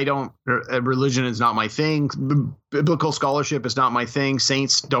 again, religion is not my thing. Biblical scholarship is not my thing.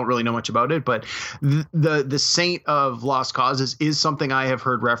 Saints don't really know much about it, but the saint of lost causes is something I have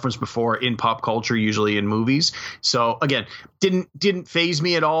heard referenced before in pop culture, usually in movies. So again, didn't faze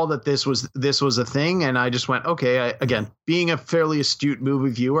me at all that this was a thing. And I just went, okay, again, being a fairly astute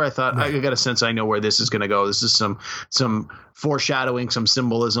movie viewer, I thought I got a sense I know where this is going to go. This is some foreshadowing, some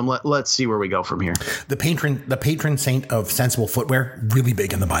symbolism. Let's see where we go from here. The patron saint of sensible footwear, really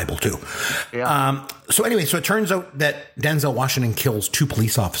big in the Bible too. Yeah. So anyway, so it turns out that Denzel Washington kills 2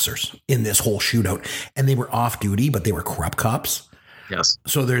 police officers in this whole shootout, and they were off duty, but they were corrupt cops. Yes.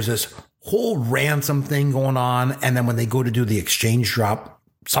 So there's this whole ransom thing going on, and then when they go to do the exchange drop,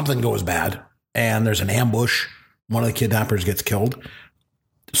 something goes bad, and there's an ambush. One of the kidnappers gets killed.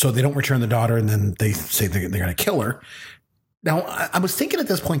 So they don't return the daughter, and then they say they're going to kill her. Now, I was thinking at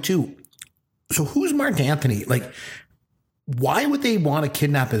this point too, so who's Mark Anthony? Like, why would they want to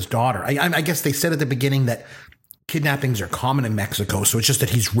kidnap his daughter? I guess they said at the beginning that kidnappings are common in Mexico, so it's just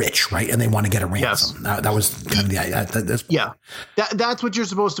that he's rich, right? And they want to get a ransom. Yes. That was kind of the idea. Yeah, that's what you're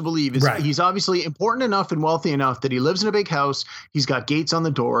supposed to believe. Is He's obviously important enough and wealthy enough that he lives in a big house. He's got gates on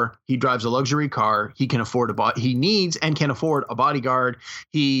the door. He drives a luxury car. He can afford he needs and can afford a bodyguard.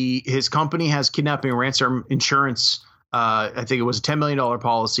 His company has kidnapping and ransom insurance. I think it was a $10 million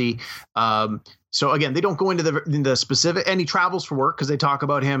policy. So again, they don't go into the specific, and he travels for work because they talk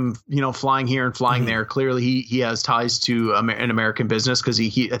about him, flying here and flying there. Clearly, he has ties to an American business because I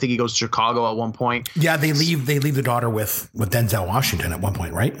think he goes to Chicago at one point. Yeah, they leave the daughter with Denzel Washington at one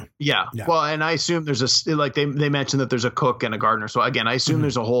point, right? Yeah. Well, and I assume there's they mentioned that there's a cook and a gardener. So again, I assume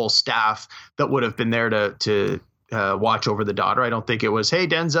there's a whole staff that would have been there to watch over the daughter. I don't think it was, hey,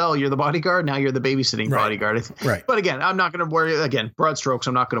 Denzel, you're the bodyguard. Now you're the babysitting bodyguard. Right. But again, I'm not going to worry. Again, broad strokes.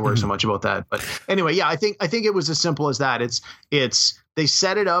 I'm not going to worry so much about that. But anyway, yeah, I think it was as simple as that. It's they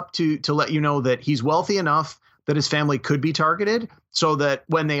set it up to let you know that he's wealthy enough that his family could be targeted, so that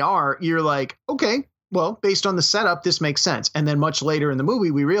when they are, you're like, okay, well, based on the setup, this makes sense. And then much later in the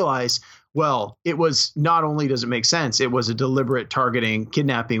movie, we realize, well, it was not only does it make sense, it was a deliberate targeting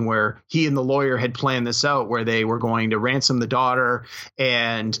kidnapping where he and the lawyer had planned this out, where they were going to ransom the daughter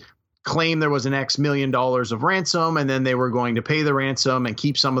and claim there was an X $1 million of ransom, and then they were going to pay the ransom and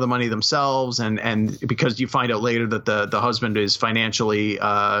keep some of the money themselves. And because you find out later that the husband is financially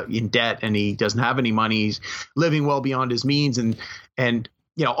in debt and he doesn't have any money, he's living well beyond his means, and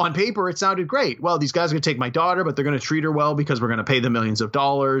on paper, it sounded great. Well, these guys are going to take my daughter, but they're going to treat her well because we're going to pay them millions of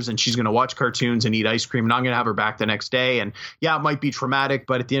dollars, and she's going to watch cartoons and eat ice cream, and I'm going to have her back the next day. And yeah, it might be traumatic,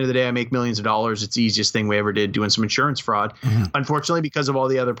 but at the end of the day, I make millions of dollars. It's the easiest thing we ever did, doing some insurance fraud. Unfortunately, because of all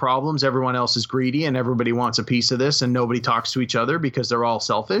the other problems, everyone else is greedy and everybody wants a piece of this, and nobody talks to each other because they're all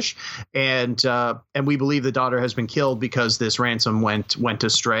selfish. And we believe the daughter has been killed because this ransom went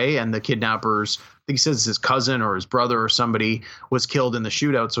astray, and the kidnappers, I think he says his cousin or his brother or somebody was killed in the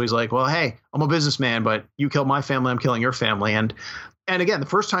shootout. So he's like, well, hey, I'm a businessman, but you killed my family, I'm killing your family. And again, the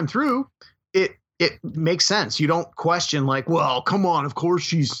first time through, it makes sense. You don't question like, well, come on, of course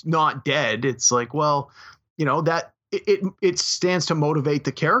she's not dead. It's like, well, that it stands to motivate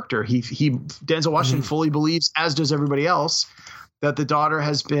the character. Denzel Washington fully believes, as does everybody else, that the daughter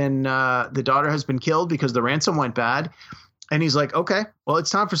has been killed because the ransom went bad. And he's like, okay, well, it's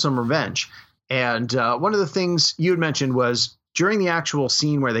time for some revenge. And one of the things you had mentioned was during the actual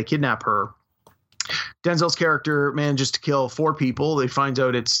scene where they kidnap her, Denzel's character manages to kill 4 people. They find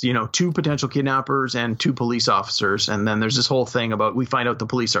out it's, 2 potential kidnappers and 2 police officers. And then there's this whole thing about we find out the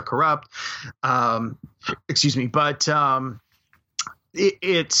police are corrupt. Excuse me. But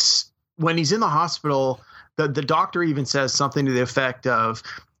it's when he's in the hospital, the doctor even says something to the effect of,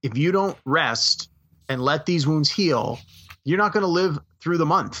 if you don't rest and let these wounds heal, you're not going to live through the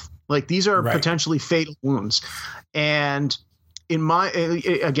month. Like, these are potentially fatal wounds. And in my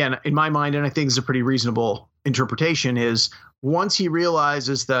mind, and I think it's a pretty reasonable interpretation, is once he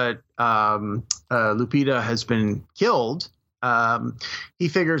realizes that Lupita has been killed, he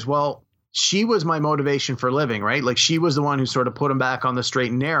figures, well, she was my motivation for living, right? Like, she was the one who sort of put him back on the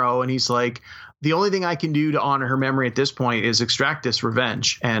straight and narrow. And he's like, the only thing I can do to honor her memory at this point is extract this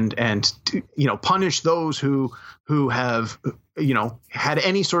revenge and punish those who have, had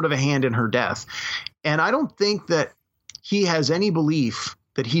any sort of a hand in her death. And I don't think that he has any belief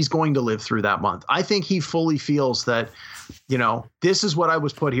that he's going to live through that month. I think he fully feels that, this is what I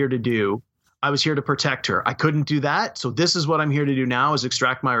was put here to do. I was here to protect her. I couldn't do that. So this is what I'm here to do now, is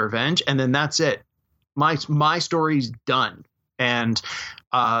extract my revenge. And then that's it. My story's done. And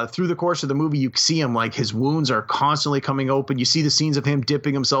through the course of the movie, you see him, like, his wounds are constantly coming open. You see the scenes of him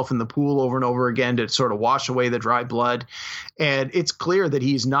dipping himself in the pool over and over again to sort of wash away the dry blood. And it's clear that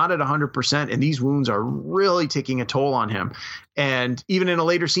he's not at 100%, and these wounds are really taking a toll on him. And even in a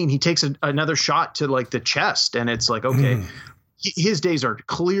later scene, he takes another shot to, like, the chest, and it's like, okay, his days are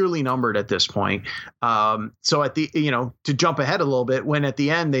clearly numbered at this point. So at the, to jump ahead a little bit, when at the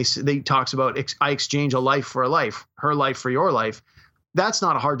end they talks about, I exchange a life for a life, her life for your life. That's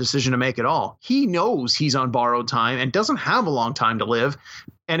not a hard decision to make at all. He knows he's on borrowed time and doesn't have a long time to live.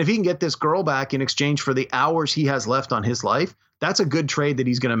 And if he can get this girl back in exchange for the hours he has left on his life, that's a good trade that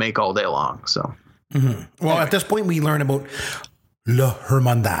he's going to make all day long. So, well, at this point, we learn about La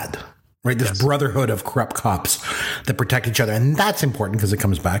Hermandad, right? This brotherhood of corrupt cops that protect each other. And that's important because it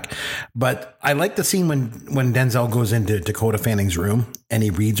comes back. But I like the scene when Denzel goes into Dakota Fanning's room and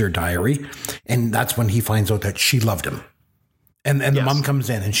he reads her diary. And that's when he finds out that she loved him. And the mom comes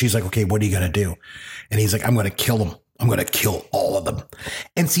in and she's like, okay, what are you going to do? And he's like, I'm going to kill them. I'm going to kill all of them.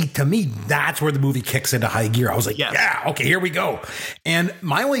 And see, to me, that's where the movie kicks into high gear. I was like, yeah, okay, here we go. And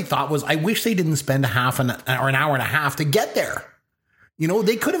my only thought was, I wish they didn't spend an hour and a half to get there.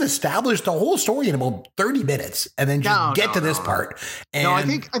 They could have established the whole story in about 30 minutes and then just get to this part. And I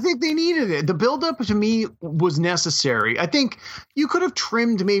think they needed it. The buildup to me was necessary. I think you could have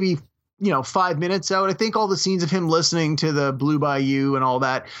trimmed maybe 5 minutes out. I think all the scenes of him listening to the Blue Bayou and all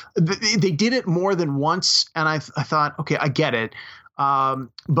that, they did it more than once. And I thought, okay, I get it.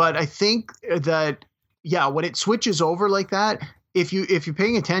 But I think that, when it switches over like that, if you're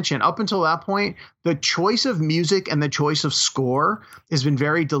paying attention up until that point, the choice of music and the choice of score has been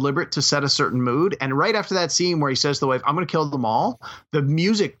very deliberate to set a certain mood. And right after that scene where he says to the wife, I'm going to kill them all, the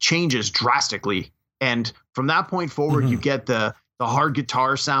music changes drastically. And from that point forward, you get the hard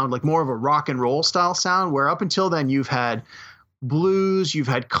guitar sound, like more of a rock and roll style sound, where up until then you've had blues, you've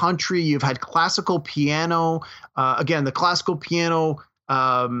had country, you've had classical piano. Again, the classical piano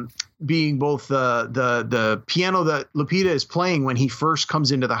being both the piano that Lupita is playing when he first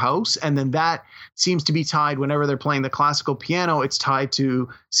comes into the house. And then that seems to be tied whenever they're playing the classical piano, it's tied to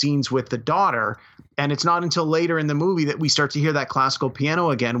scenes with the daughter. And it's not until later in the movie that we start to hear that classical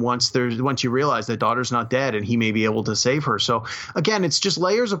piano again, once you realize that daughter's not dead and he may be able to save her. So again, it's just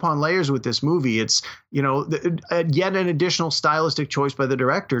layers upon layers with this movie. It's, yet an additional stylistic choice by the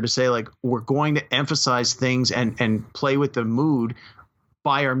director to say, like, we're going to emphasize things and play with the mood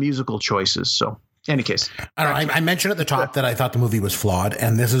by our musical choices. So any case, I mentioned at the top that I thought the movie was flawed.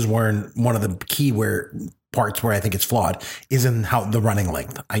 And this is where one of the key parts where I think it's flawed is in how the running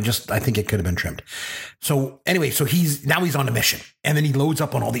length. I think it could have been trimmed. So anyway, he's on a mission, and then he loads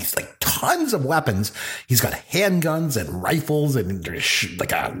up on all these, like, tons of weapons. He's got handguns and rifles and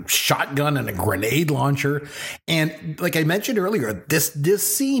like a shotgun and a grenade launcher. And like I mentioned earlier, this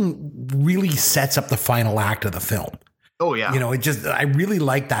scene really sets up the final act of the film. Oh, yeah. I really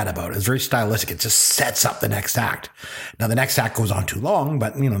like that about it. It's very stylistic. It just sets up the next act. Now, the next act goes on too long,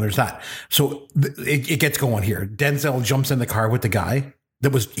 but, there's that. So it gets going here. Denzel jumps in the car with the guy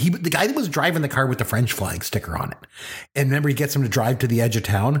that was driving the car with the French flag sticker on it. And remember, he gets him to drive to the edge of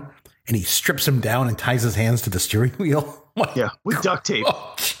town, and he strips him down and ties his hands to the steering wheel. With duct tape.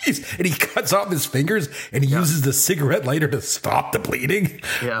 Oh, jeez. And he cuts off his fingers, and he uses the cigarette lighter to stop the bleeding.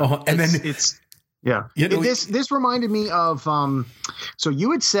 Yeah. And then Yeah. This reminded me of, so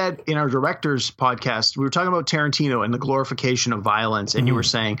you had said in our director's podcast, we were talking about Tarantino and the glorification of violence. And you were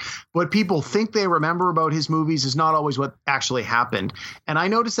saying what people think they remember about his movies is not always what actually happened. And I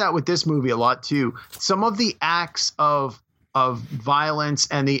noticed that with this movie a lot too. Some of the acts of violence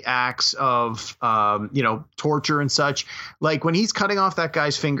and the acts of, torture and such, like when he's cutting off that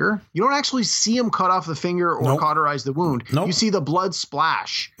guy's finger, you don't actually see him cut off the finger or cauterize the wound. Nope. You see the blood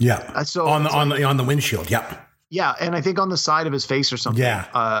splash. Yeah. So on the windshield. Yeah. Yeah. And I think on the side of his face or something.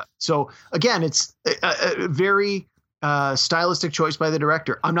 Yeah. So again, it's a very stylistic choice by the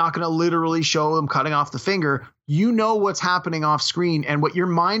director. I'm not going to literally show him cutting off the finger. You know what's happening off screen, and what your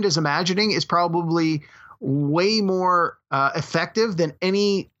mind is imagining is probably way more effective than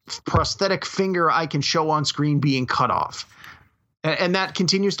any prosthetic finger I can show on screen being cut off. And that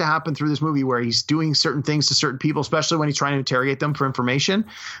continues to happen through this movie, where he's doing certain things to certain people, especially when he's trying to interrogate them for information.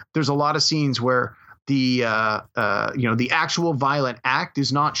 There's a lot of scenes where the actual violent act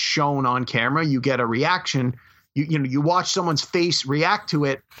is not shown on camera. You get a reaction. You watch someone's face react to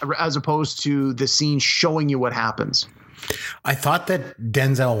it, as opposed to the scene showing you what happens. I thought that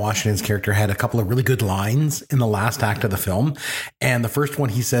Denzel Washington's character had a couple of really good lines in the last act of the film. And the first one,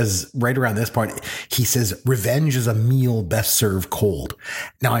 he says right around this part, he says, "Revenge is a meal best served cold."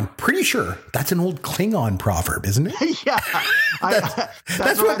 Now, I'm pretty sure that's an old Klingon proverb, isn't it? Yeah.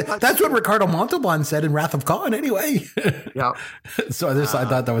 That's what Ricardo Montalban said in Wrath of Khan anyway. Yeah. So I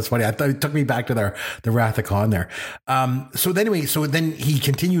thought that was funny. I thought it took me back to the Wrath of Khan there. So then he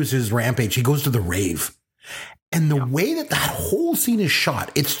continues his rampage. He goes to the rave. And the way that whole scene is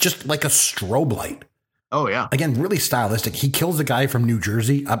shot, it's just like a strobe light. Oh, yeah. Again, really stylistic. He kills a guy from New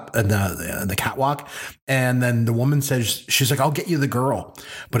Jersey up in the catwalk. And then the woman says, she's like, "I'll get you the girl."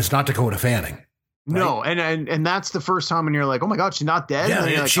 But it's not Dakota Fanning. Right? No. And that's the first time when you're like, "Oh, my God, she's not dead." Yeah,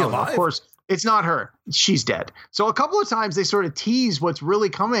 and she's alive. Of course, it's not her. She's dead. So a couple of times they sort of tease what's really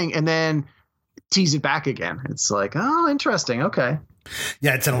coming and then tease it back again. It's like, oh, interesting. Okay.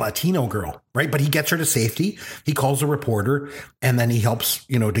 Yeah, it's a Latino girl, right? But he gets her to safety. He calls a reporter, and then he helps,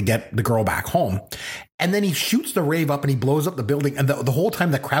 to get the girl back home. And then he shoots the rave up and he blows up the building. And the whole time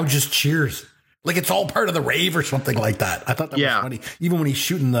the crowd just cheers. Like it's all part of the rave or something like that. I thought that was funny, even when he's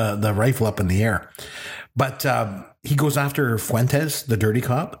shooting the rifle up in the air. But he goes after Fuentes, the dirty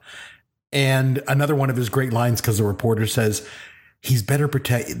cop. And another one of his great lines, because the reporter says,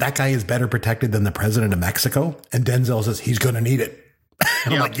 that guy is better protected than the president of Mexico. And Denzel says, "He's going to need it."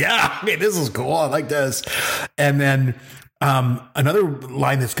 And I'm like, this is cool. I like this. And then another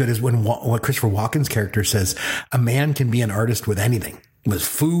line that's good is when what Christopher Walken's character says, "A man can be an artist with anything, with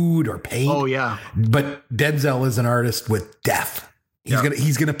food or paint." Oh, yeah. But Denzel is an artist with death.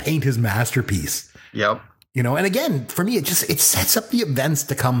 He's gonna paint his masterpiece. Yep. And again, for me, it sets up the events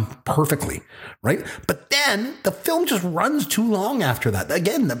to come perfectly, right? But then the film just runs too long after that.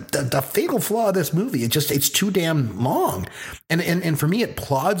 Again, the fatal flaw of this movie, it's too damn long. And for me, it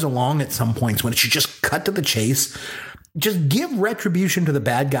plods along at some points when it should just cut to the chase, just give retribution to the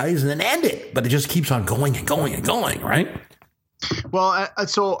bad guys and then end it. But it just keeps on going and going and going, right? Well,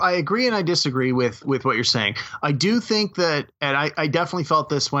 so I agree and I disagree with what you're saying. I do think that, and I definitely felt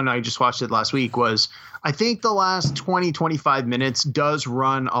this when I just watched it last week, was I think the last 20, 25 minutes does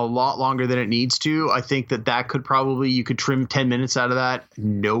run a lot longer than it needs to. I think that could probably, you could trim 10 minutes out of that.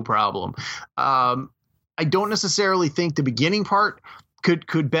 No problem. I don't necessarily think the beginning part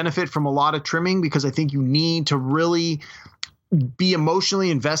could benefit from a lot of trimming, because I think you need to really be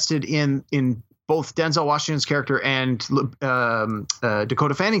emotionally invested in both Denzel Washington's character and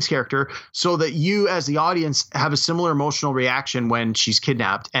Dakota Fanning's character, so that you as the audience have a similar emotional reaction when she's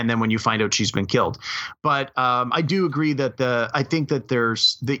kidnapped and then when you find out she's been killed. But I do agree that I think that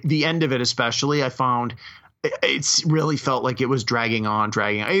there's the end of it, especially, I found it's really felt like it was dragging on.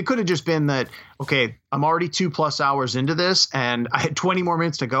 It could have just been that, okay, I'm already 2+ hours into this and I had 20 more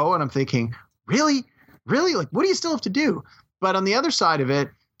minutes to go. And I'm thinking, really? Like, what do you still have to do? But on the other side of it,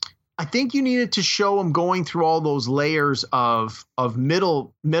 I think you needed to show him going through all those layers of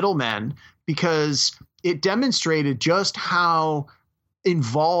middlemen, because it demonstrated just how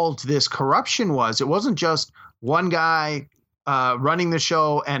involved this corruption was. It wasn't just one guy running the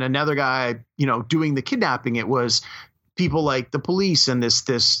show and another guy, doing the kidnapping. It was people like the police and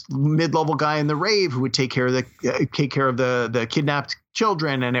this mid-level guy in the rave who would take care of the kidnapped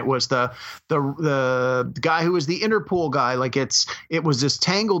children, and it was the guy who was the Interpol guy. Like it was this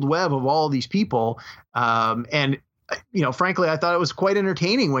tangled web of all these people, and frankly, I thought it was quite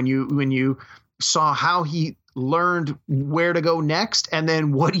entertaining when you saw how he learned where to go next and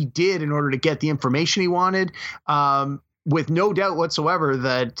then what he did in order to get the information he wanted. with no doubt whatsoever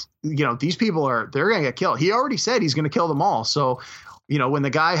that, these people they're going to get killed. He already said he's going to kill them all. So, when the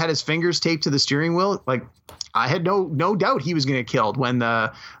guy had his fingers taped to the steering wheel, like I had no doubt he was going to get killed. When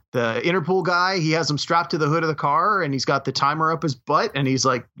the Interpol guy, he has him strapped to the hood of the car and he's got the timer up his butt and he's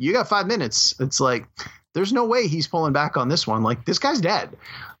like, you got 5 minutes. It's like, there's no way he's pulling back on this one. Like, this guy's dead.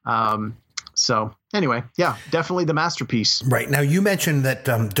 So anyway, yeah, definitely the masterpiece. Right. Now, you mentioned that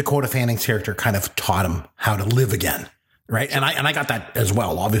Dakota Fanning's character kind of taught him how to live again. Right. And I got that as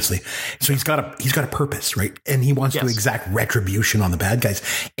well, obviously. So he's got a purpose, right? And he wants to exact retribution on the bad guys.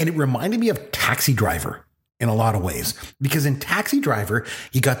 And it reminded me of Taxi Driver in a lot of ways, because in Taxi Driver,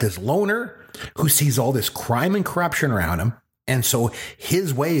 you got this loner who sees all this crime and corruption around him. And so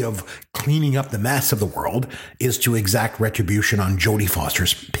his way of cleaning up the mess of the world is to exact retribution on Jodie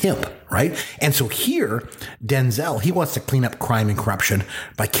Foster's pimp, right? And so here, Denzel, he wants to clean up crime and corruption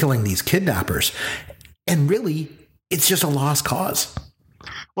by killing these kidnappers. And really, it's just a lost cause.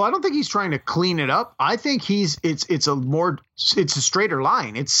 Well, I don't think he's trying to clean it up. I think it's a straighter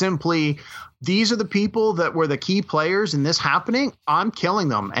line. It's simply, these are the people that were the key players in this happening. I'm killing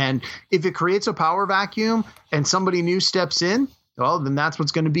them. And if it creates a power vacuum and somebody new steps in, well, then that's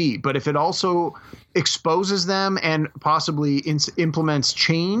what's going to be. But if it also exposes them and possibly implements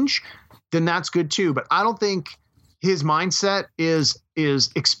change, then that's good too. But I don't think his mindset is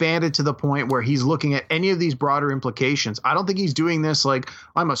expanded to the point where he's looking at any of these broader implications. I don't think he's doing this like,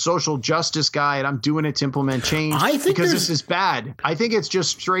 I'm a social justice guy and I'm doing it to implement change because this is bad. I think it's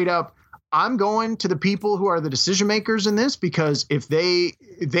just straight up, I'm going to the people who are the decision makers in this, because if they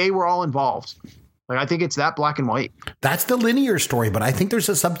were all involved. Like, I think it's that black and white. That's the linear story, but I think there's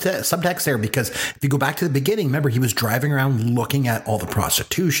a subtext there, because if you go back to the beginning, remember, he was driving around looking at all the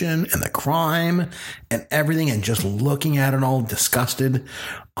prostitution and the crime and everything and just looking at it all disgusted.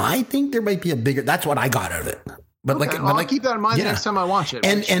 I think there might be that's what I got out of it. But okay, I'll keep that in mind the next time I watch it.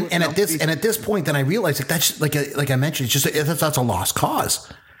 And at this point, then I realized, like, that's like I mentioned, it's just that's a lost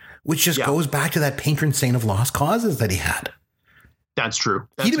cause, which just goes back to that patron saint of lost causes that he had. That's true.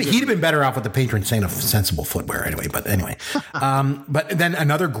 He'd have been better off with the patron saint of sensible footwear anyway. But anyway, but then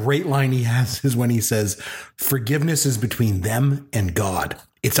another great line he has is when he says, forgiveness is between them and God.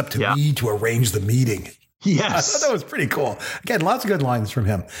 It's up to me to arrange the meeting. Yes. I thought that was pretty cool. Again, lots of good lines from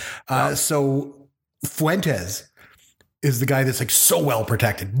him. So Fuentes is the guy that's like so well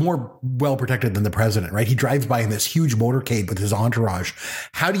protected, more well protected than the president, right? He drives by in this huge motorcade with his entourage.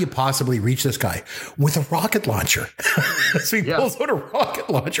 How do you possibly reach this guy? With a rocket launcher. So he pulls out a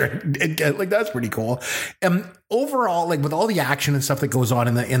rocket launcher and like, that's pretty cool. Overall, like with all the action and stuff that goes on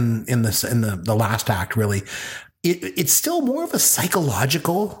in the last act, really, it's still more of a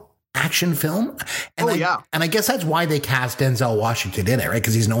psychological action film. And I guess that's why they cast Denzel Washington in it, right?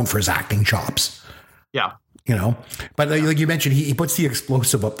 Because he's known for his acting chops. Yeah. But like you mentioned, he puts the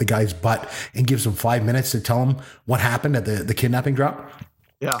explosive up the guy's butt and gives him 5 minutes to tell him what happened at the kidnapping drop.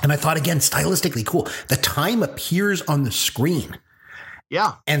 Yeah. And I thought, again, stylistically cool. The time appears on the screen.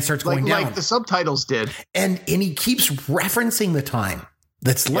 Yeah. And starts going down. Like the subtitles did. And he keeps referencing the time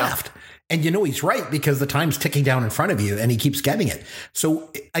that's left. And he's right, because the time's ticking down in front of you and he keeps getting it.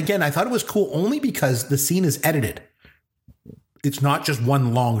 So again, I thought it was cool only because the scene is edited. It's not just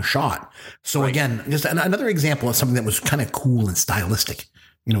one long shot. So again, just another example of something that was kind of cool and stylistic,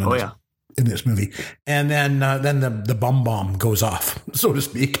 in this movie. And then the bomb goes off, so to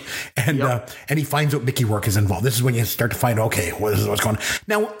speak. And he finds out Mickey Rourke is involved. This is when you start to find, okay, what's going on?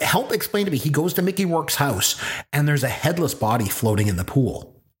 Now, help explain to me. He goes to Mickey Rourke's house and there's a headless body floating in the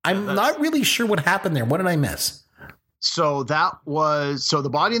pool. I'm not really sure what happened there. What did I miss? So the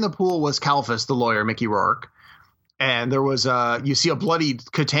body in the pool was Kalfas, the lawyer, Mickey Rourke. And there was you see a bloodied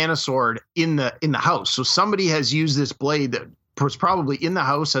katana sword in the house. So somebody has used this blade that was probably in the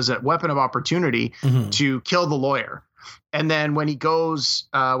house as a weapon of opportunity to kill the lawyer. And then when when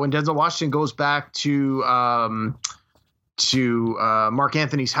Denzel Washington goes back to Mark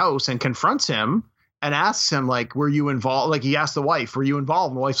Anthony's house and confronts him and asks him, like, were you involved? Like, he asked the wife, were you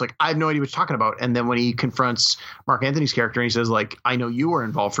involved? And the wife's like, I have no idea what you're talking about. And then when he confronts Mark Anthony's character and he says, like, I know you were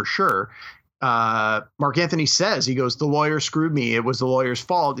involved for sure. Mark Anthony says, he goes, the lawyer screwed me. It was the lawyer's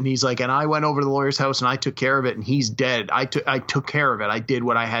fault. And he's like, and I went over to the lawyer's house and I took care of it and he's dead. I took care of it. I did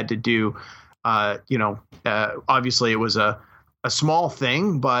what I had to do. Obviously it was a small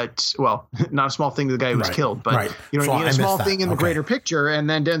thing, but not a small thing to the guy who was killed, but a small thing in the greater picture. And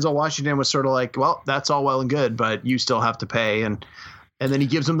then Denzel Washington was sort of like, well, that's all well and good, but you still have to pay. And then he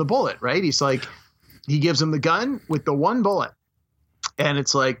gives him the bullet, right? He's like, he gives him the gun with the one bullet. And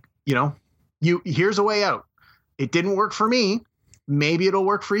it's like, here's a way out. It didn't work for me. Maybe it'll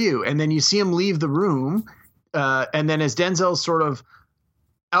work for you. And then you see him leave the room and then as Denzel's sort of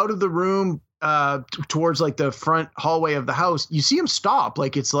out of the room towards like the front hallway of the house, you see him stop.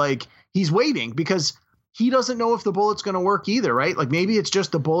 Like it's like he's waiting because he doesn't know if the bullet's going to work either, right? Like maybe it's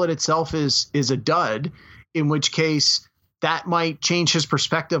just the bullet itself is a dud, in which case that might change his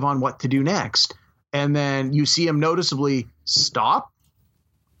perspective on what to do next. And then you see him noticeably stop.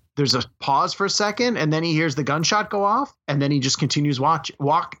 There's a pause for a second, and then he hears the gunshot go off, and then he just continues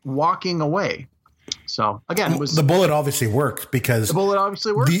walking away. So again, it was the bullet obviously worked because the bullet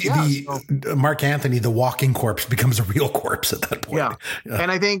obviously worked. The Mark Anthony, the walking corpse, becomes a real corpse at that point. Yeah. And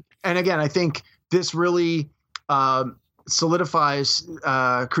I think this really solidifies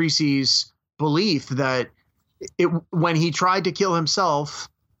Creasy's belief that when he tried to kill himself,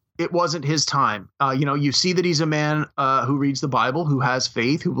 it wasn't his time. You see that he's a man who reads the Bible, who has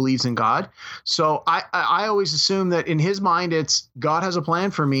faith, who believes in God. So I always assume that in his mind, it's God has a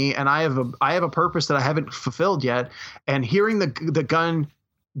plan for me, and I have a purpose that I haven't fulfilled yet. And hearing the gun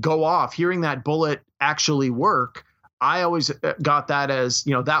go off, hearing that bullet actually work, I always got that as,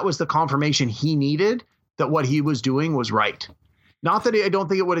 that was the confirmation he needed that what he was doing was right. Not that I don't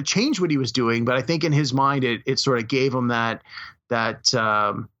think it would have changed what he was doing, but I think in his mind, it sort of gave him that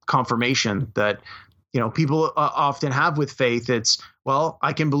confirmation that, people often have with faith. It's, well,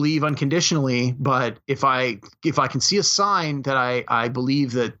 I can believe unconditionally, but if I can see a sign that I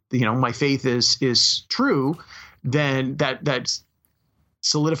believe that, my faith is true, then that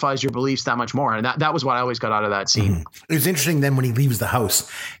solidifies your beliefs that much more. And that was what I always got out of that scene. Mm-hmm. It was interesting then when he leaves the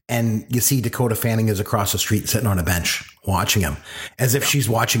house and you see Dakota Fanning is across the street sitting on a bench watching him as if she's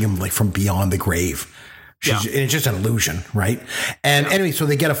watching him like from beyond the grave. And it's just an illusion, right? And anyway, so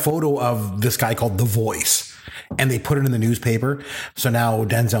they get a photo of this guy called The Voice and they put it in the newspaper. So now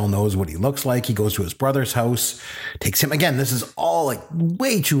Denzel knows what he looks like. He goes to his brother's house, takes him. Again, this is all like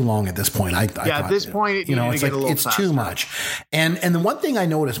way too long at this point. I thought, at this point, it's like it's faster. Too much. And the one thing I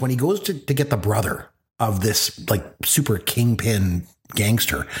noticed when he goes to get the brother of this like super kingpin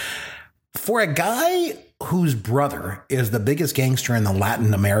gangster, for a guy whose brother is the biggest gangster in the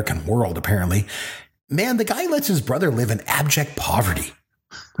Latin American world, apparently, man, the guy lets his brother live in abject poverty.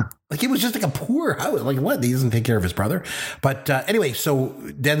 Like it was just like a poor house. Like what? He doesn't take care of his brother. But anyway, so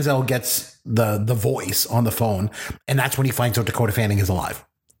Denzel gets the Voice on the phone, and that's when he finds out Dakota Fanning is alive.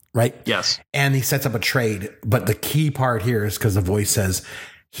 Right? Yes. And he sets up a trade. But the key part here is because the Voice says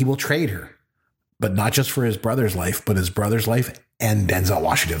he will trade her, but not just for his brother's life, but his brother's life and Denzel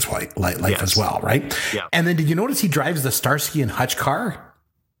Washington's life as well. Right? Yeah. And then did you notice he drives the Starsky and Hutch car?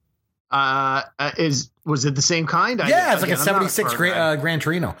 Was it the same kind? It's like a 76 Gran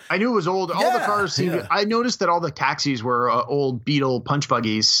Torino. I knew it was old. All the cars seemed. I noticed that all the taxis were old Beetle punch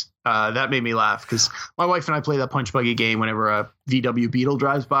buggies. That made me laugh because my wife and I play that punch buggy game whenever a VW Beetle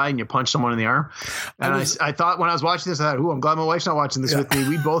drives by and you punch someone in the arm. And I thought when I was watching this, I thought, "Ooh, I'm glad my wife's not watching this with me.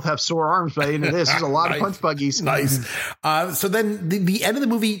 We both have sore arms by the end of this. There's a lot of punch buggies." Nice. So then the end of the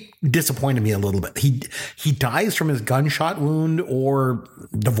movie disappointed me a little bit. He dies from his gunshot wound, or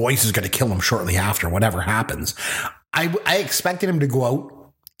the Voice is going to kill him shortly after. Whatever happens, I expected him to go out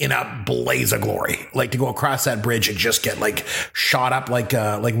in a blaze of glory, like to go across that bridge and just get like shot up like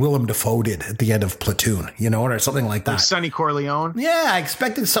Willem Dafoe did at the end of Platoon, or something like that. Like Sonny Corleone. Yeah, I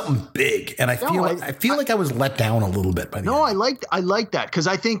expected something big, and I feel like I was let down a little bit by the end. I like that because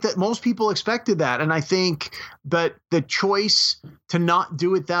I think that most people expected that, and I think that the choice to not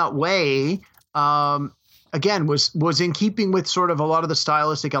do it that way, again, was in keeping with sort of a lot of the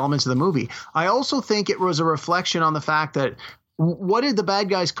stylistic elements of the movie. I also think it was a reflection on the fact that what did the bad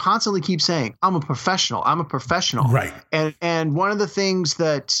guys constantly keep saying? I'm a professional. I'm a professional. Right. And one of the things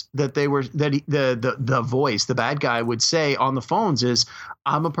that the Voice, the bad guy, would say on the phones is,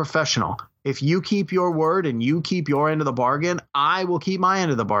 I'm a professional. If you keep your word and you keep your end of the bargain, I will keep my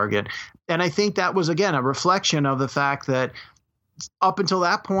end of the bargain. And I think that was, again, a reflection of the fact that up until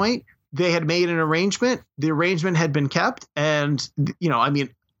that point, they had made an arrangement. The arrangement had been kept. And,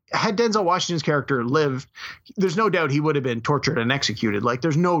 had Denzel Washington's character lived, there's no doubt he would have been tortured and executed. Like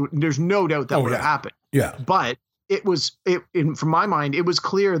there's no doubt that would have happened. Yeah. But from my mind, it was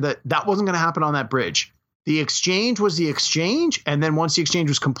clear that wasn't going to happen on that bridge. The exchange was the exchange. And then once the exchange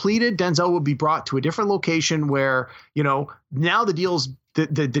was completed, Denzel would be brought to a different location where, now the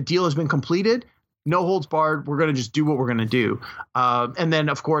deal has been completed. No holds barred. We're going to just do what we're going to do. And then,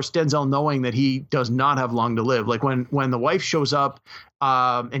 of course, Denzel, knowing that he does not have long to live, like when the wife shows up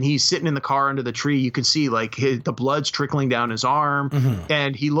and he's sitting in the car under the tree, you can see like the blood's trickling down his arm,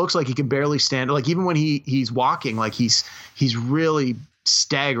 and he looks like he can barely stand. Like even when he's walking, like he's really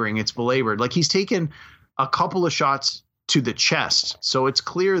staggering. It's belabored. Like he's taken a couple of shots to the chest. So it's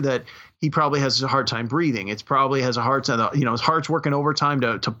clear that he probably has a hard time breathing. It's probably has a hard time, his heart's working overtime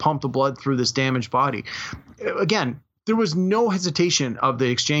to pump the blood through this damaged body. Again, there was no hesitation of the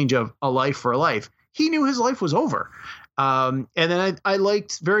exchange of a life for a life. He knew his life was over. And then I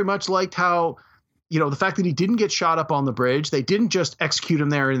very much liked how, the fact that he didn't get shot up on the bridge. They didn't just execute him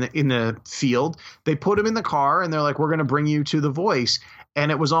there in the field. They put him in the car and they're like, we're going to bring you to the Voice. And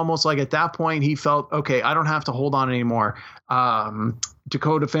it was almost like at that point he felt, okay, I don't have to hold on anymore.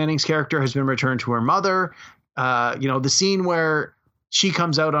 Dakota Fanning's character has been returned to her mother. The scene where she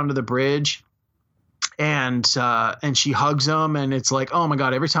comes out onto the bridge and she hugs him, and it's like, oh my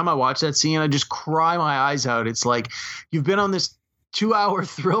God, every time I watch that scene, I just cry my eyes out. It's like you've been on this 2-hour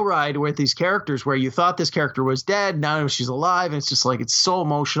thrill ride with these characters where you thought this character was dead. Now she's alive. And it's just like, it's so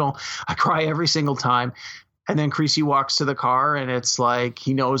emotional. I cry every single time. And then Creasy walks to the car and it's like,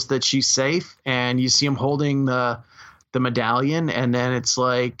 he knows that she's safe, and you see him holding the medallion. And then it's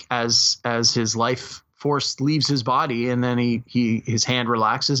like, as his life force leaves his body, and then his hand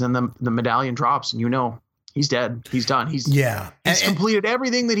relaxes and the medallion drops, and he's dead. He's done. He's completed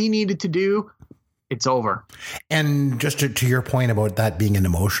everything that he needed to do. It's over. And just to your point about that being an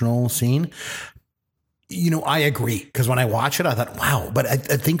emotional scene, I agree, because when I watch it, I thought, wow, but I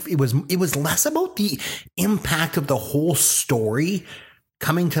think it was less about the impact of the whole story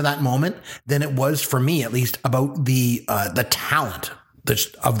coming to that moment than it was, for me at least, about the talent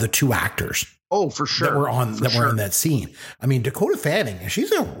of the two actors. Oh, for sure. That were in that scene. I mean, Dakota Fanning,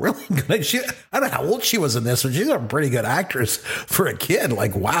 she's a really good, I don't know how old she was in this, but she's a pretty good actress for a kid.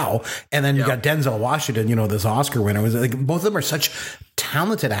 Like, wow. And then you got Denzel Washington, this Oscar winner. Was like, both of them are such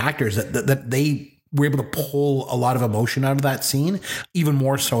talented actors that they were able to pull a lot of emotion out of that scene, even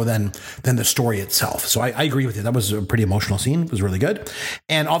more so than the story itself. So I agree with you. That was a pretty emotional scene. It was really good.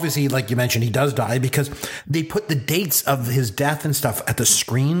 And obviously, like you mentioned, he does die because they put the dates of his death and stuff at the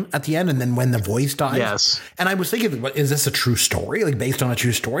screen at the end. And then when the voice dies. Yes. And I was thinking, is this a true story? Like based on a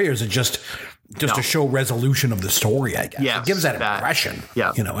true story? Or is it just to show resolution of the story, I guess? Yes, it gives that impression.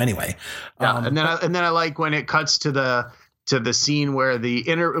 Yeah. Anyway. Yeah. And then I like when it cuts to the scene where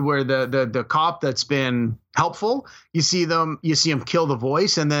the cop that's been helpful, you see him kill the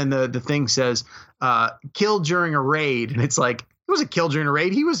Voice, and then the thing says killed during a raid, and it's like, it wasn't killed during a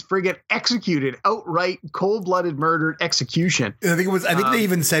raid. He was friggin' executed, outright cold-blooded murdered execution. I think they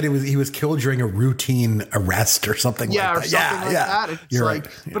even said he was killed during a routine arrest or something like that. That. It's You're like,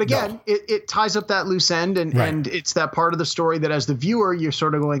 right. But again, it ties up that loose end, and it's that part of the story that as the viewer, you're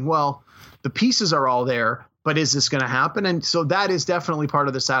sort of going, well, the pieces are all there, but is this going to happen? And so that is definitely part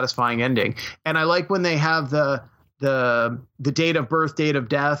of the satisfying ending. And I like when they have the date of birth, date of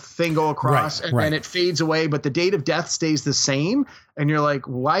death thing go across, and then it fades away, but the date of death stays the same. And you're like,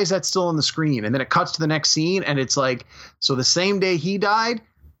 why is that still on the screen? And then it cuts to the next scene, and it's like, so the same day he died,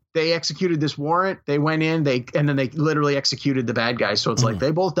 they executed this warrant. They went in, and then they literally executed the bad guys. So it's like they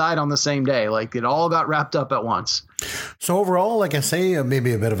both died on the same day. Like it all got wrapped up at once. So overall, like I say,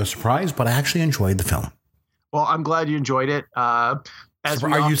 maybe a bit of a surprise, but I actually enjoyed the film. Well, I'm glad you enjoyed it. Are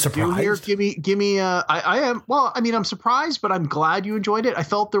you surprised? Here, give me. I am. Well, I mean, I'm surprised, but I'm glad you enjoyed it. I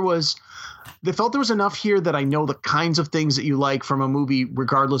felt there was enough here that I know the kinds of things that you like from a movie,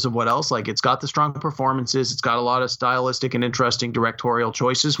 regardless of what else. Like, it's got the strong performances. It's got a lot of stylistic and interesting directorial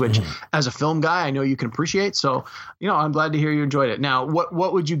choices, which, as a film guy, I know you can appreciate. So, I'm glad to hear you enjoyed it. Now,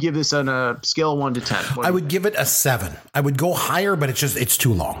 what would you give this on a scale of 1 to 10? I would give it a 7. I would go higher, but it's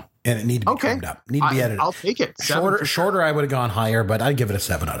too long. And it needed to be trimmed up. Need to be edited. I'll take it. Shorter, I would have gone higher, but I'd give it a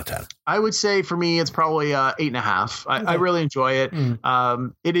 7 out of 10. I would say for me, it's probably 8.5. I really enjoy it.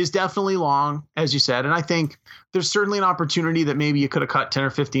 It is definitely long, as you said, and I think there's certainly an opportunity that maybe you could have cut 10 or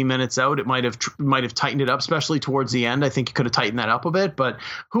 15 minutes out. It might have tightened it up, especially towards the end. I think you could have tightened that up a bit. But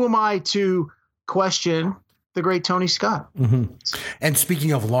who am I to question the great Tony Scott? And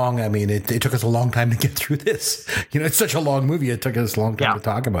speaking of long, I mean, it took us a long time to get through this. It's such a long movie. It took us a long time to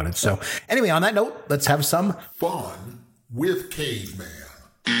talk about it. So anyway, on that note, let's have some fun with Caveman.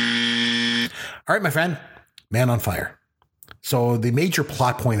 All right, my friend, Man on Fire. So the major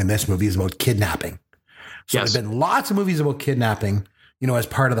plot point in this movie is about kidnapping. So there's been lots of movies about kidnapping, as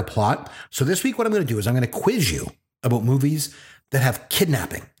part of the plot. So this week, what I'm going to do is I'm going to quiz you about movies that have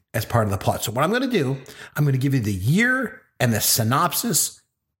kidnapping as part of the plot. So what I'm going to do, I'm going to give you the year and the synopsis.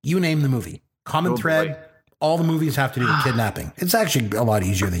 You name the movie. Common thread. All the movies have to do with kidnapping. It's actually a lot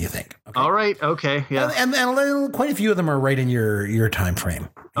easier than you think. Okay? All right. Okay. Yeah. And quite a few of them are right in your time frame.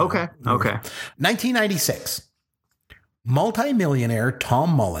 Okay. Okay. 1996. Multi-millionaire Tom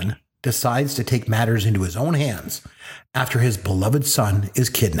Mullen decides to take matters into his own hands after his beloved son is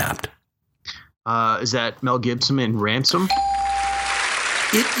kidnapped. Is that Mel Gibson in Ransom?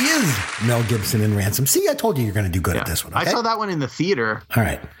 It is Mel Gibson in Ransom. See, I told you you're going to do good at this one. Okay? I saw that one in the theater. All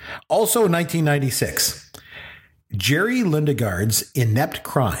right. Also 1996, Jerry Lindegaard's inept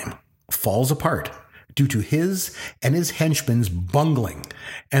crime falls apart due to his and his henchmen's bungling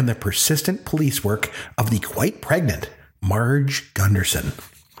and the persistent police work of the quite pregnant Marge Gunderson.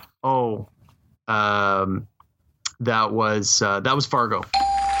 Oh, that was Fargo.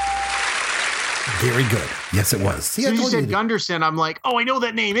 Very good. Yes, it was. See, I told you said Gunderson. I'm like, oh, I know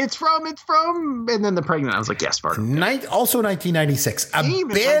that name. It's from. And then the pregnant. I was like, yes, Fargo. Also 1996, a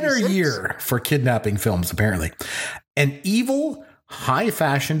banner year for kidnapping films, apparently. An evil,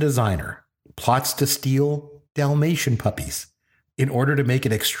 high-fashion designer plots to steal Dalmatian puppies in order to make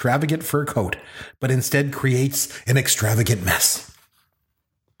an extravagant fur coat, but instead creates an extravagant mess.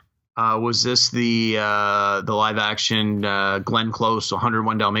 Was this the live-action Glenn Close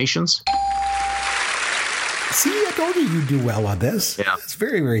 101 Dalmatians? See, I told you you'd do well on this. Yeah. It's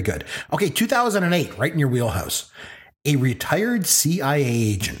very, very good. Okay, 2008, right in your wheelhouse. A retired CIA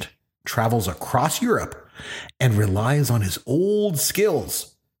agent travels across Europe and relies on his old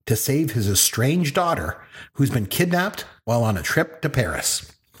skills to save his estranged daughter, who's been kidnapped while on a trip to Paris.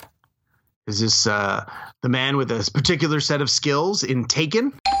 Is this the man with a particular set of skills in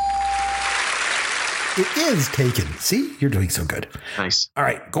Taken? It is Taken. See, you're doing so good. Nice. All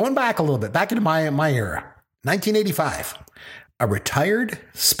right, going back a little bit, back into my era. 1985, a retired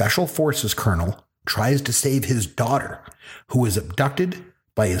Special Forces colonel tries to save his daughter, who was abducted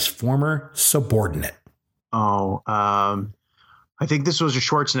by his former subordinate. Oh, I think this was a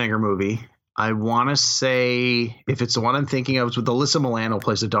Schwarzenegger movie. I want to say, if it's the one I'm thinking of, it's with Alyssa Milano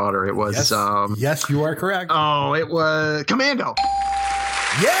plays the daughter. It was. Yes, you are correct. Oh, it was Commando.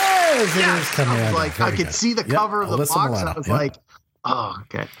 Yes, it is Commando. I could see the cover of the Alyssa box. Milano. I was like, oh,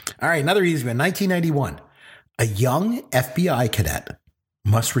 okay. All right, another easy one. 1991. A young FBI cadet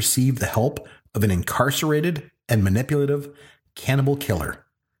must receive the help of an incarcerated and manipulative cannibal killer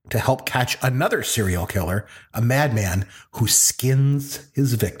to help catch another serial killer, a madman who skins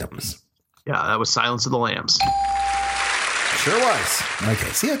his victims. Yeah, that was Silence of the Lambs. Sure was. Okay,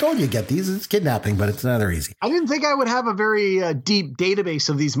 see, I told you get these. It's kidnapping, but it's another easy. I didn't think I would have a very deep database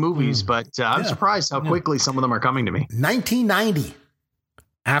of these movies, but I'm surprised how quickly some of them are coming to me. 1990.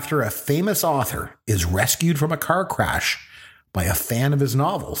 After a famous author is rescued from a car crash by a fan of his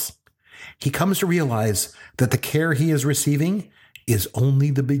novels, he comes to realize that the care he is receiving is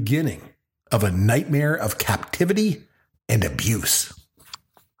only the beginning of a nightmare of captivity and abuse.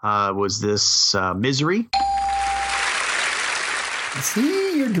 Was this Misery?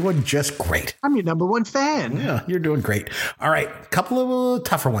 See, you're doing just great. I'm your number one fan. Yeah, you're doing great. All right, a couple of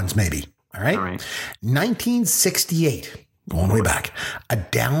tougher ones maybe. All right. 1968. Going way back, a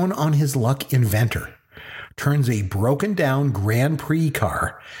down-on-his-luck inventor turns a broken-down Grand Prix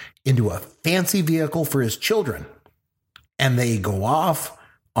car into a fancy vehicle for his children, and they go off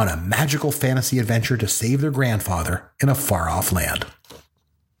on a magical fantasy adventure to save their grandfather in a far-off land.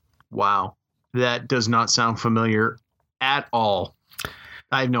 Wow. That does not sound familiar at all.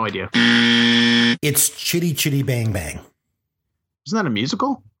 I have no idea. It's Chitty Chitty Bang Bang. Isn't that a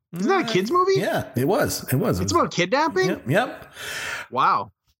musical? Isn't that a kid's movie? Yeah, it was. It's about kidnapping? Yep.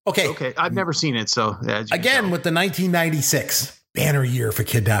 Wow. Okay. I've never seen it. So again, with the 1996 banner year for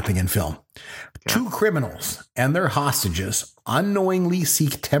kidnapping in film, two criminals and their hostages unknowingly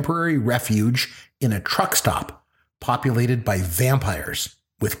seek temporary refuge in a truck stop populated by vampires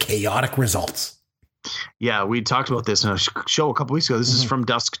with chaotic results. Yeah, we talked about this in a show a couple weeks ago. This is From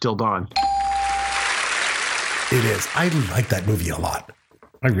Dusk Till Dawn. It is. I like that movie a lot.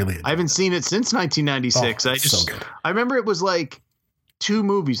 I really I haven't seen it since 1996. So good. I remember it was like two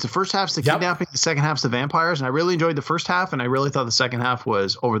movies. The first half's the kidnapping, the second half's the vampires. And I really enjoyed the first half, and I really thought the second half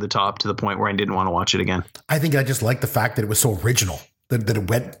was over the top to the point where I didn't want to watch it again. I think I just liked the fact that it was so original that it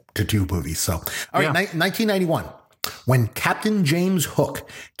went to two movies. So, all right, 1991, when Captain James Hook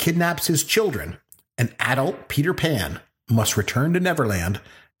kidnaps his children, an adult Peter Pan must return to Neverland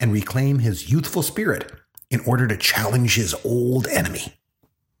and reclaim his youthful spirit in order to challenge his old enemy.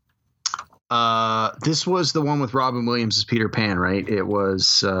 This was the one with Robin Williams as Peter Pan, right? It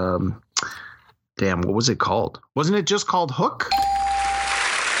was, what was it called? Wasn't it just called Hook?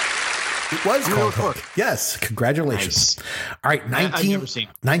 It was called Hook. Yes. Congratulations. Nice. All right.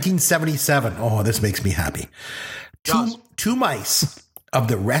 1977. Oh, this makes me happy. Two mice of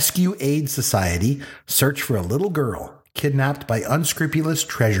the Rescue Aid Society search for a little girl kidnapped by unscrupulous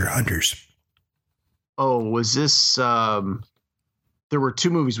treasure hunters. Oh, was this, there were two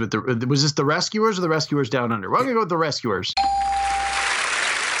movies with was this The Rescuers or The Rescuers Down Under? We're going to go with The Rescuers.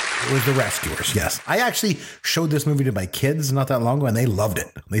 It was The Rescuers, yes. I actually showed this movie to my kids not that long ago, and they loved it.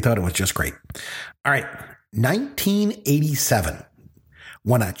 They thought it was just great. All right, 1987,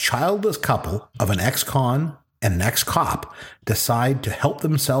 when a childless couple of an ex-con and an ex-cop decide to help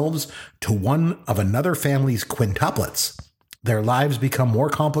themselves to one of another family's quintuplets, their lives become more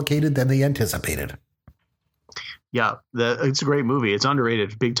complicated than they anticipated. Yeah, it's a great movie. It's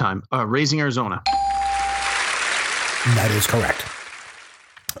underrated big time. Raising Arizona. That is correct.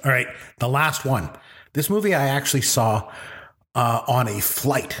 All right, the last one. This movie I actually saw on a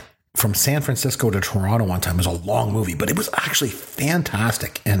flight from San Francisco to Toronto one time. It was a long movie, but it was actually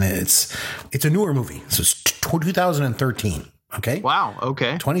fantastic. And it's a newer movie. So it's 2013. Okay. Wow.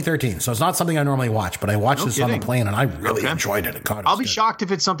 Okay. 2013. So it's not something I normally watch, but I watched this on the plane and I really enjoyed it. God, I'll be shocked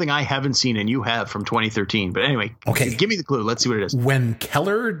if it's something I haven't seen and you have from 2013. But anyway, okay, give me the clue. Let's see what it is. When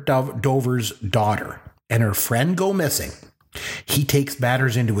Keller Dover's daughter and her friend go missing, he takes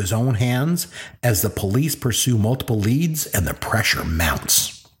matters into his own hands as the police pursue multiple leads and the pressure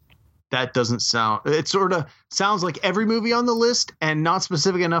mounts. That doesn't sound, it sort of sounds like every movie on the list and not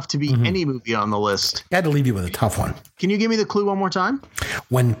specific enough to be any movie on the list. I had to leave you with a tough one. Can you give me the clue one more time?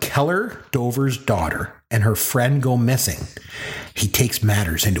 When Keller Dover's daughter and her friend go missing, he takes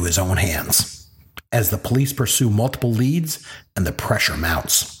matters into his own hands as the police pursue multiple leads and the pressure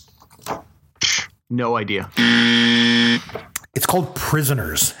mounts. No idea. It's called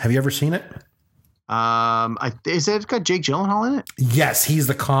Prisoners. Have you ever seen it? Is it got Jake Gyllenhaal in it? Yes, he's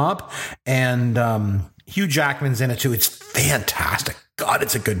the cop, and Hugh Jackman's in it too. It's fantastic. God,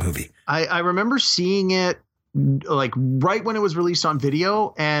 it's a good movie. I remember seeing it like right when it was released on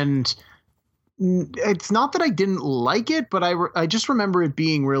video, and it's not that I didn't like it, but I just remember it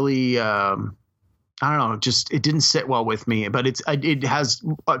being really I don't know, just it didn't sit well with me. But it has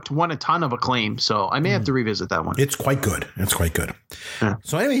won a ton of acclaim, so I may have to revisit that one. It's quite good. It's quite good. Yeah.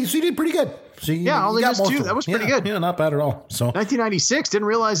 So anyway, so you did pretty good. So only just two. That was pretty good. Yeah, not bad at all. So 1996. Didn't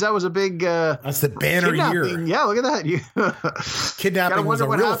realize that was a big. That's the banner year. Yeah, look at that. Kidnapping was a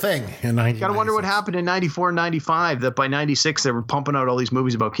real thing in 1996. Gotta wonder what happened in 94 and 95 that by 96 they were pumping out all these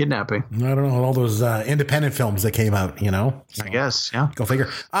movies about kidnapping. I don't know, all those independent films that came out, So, I guess, yeah. Go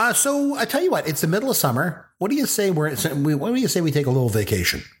figure. So I tell you what, it's the middle of summer. What do you say we take a little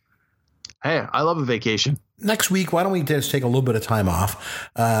vacation? Hey, I love a vacation. Next week, why don't we just take a little bit of time off?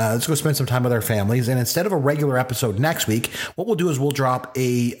 Let's go spend some time with our families. And instead of a regular episode next week, what we'll do is we'll drop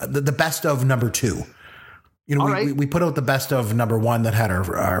the best of number 2. We put out the best of number 1 that had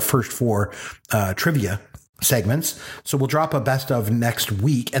our first 4 trivia segments. So we'll drop a best of next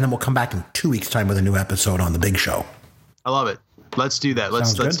week, and then we'll come back in 2 weeks' time with a new episode on the big show. I love it. Let's do that.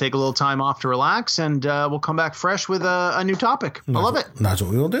 Let's take a little time off to relax, and we'll come back fresh with a new topic. I love it. That's what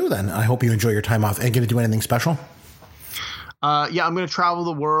we will do then. I hope you enjoy your time off. Are you going to do anything special? Yeah, I'm going to travel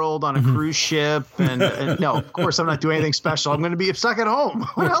the world on a cruise ship. And no, of course, I'm not doing anything special. I'm going to be stuck at home.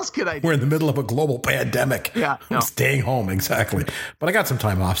 What else could I do? We're in the middle of a global pandemic. Yeah. No. I'm staying home. Exactly. But I got some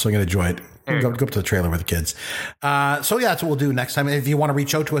time off, so I'm going to enjoy it. Go up to the trailer with the kids. So yeah, that's what we'll do next time. If you want to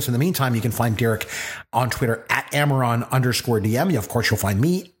reach out to us in the meantime, you can find Derek on Twitter at Amaron_DM. Of course, you'll find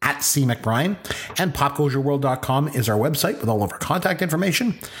me at C. McBrien, and popgoesyourworld.com is our website with all of our contact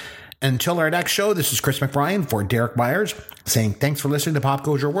information. Until our next show, this is Chris McBrien for Derek Myers saying thanks for listening to Pop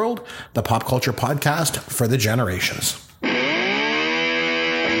Goes Your World, the pop culture podcast for the generations.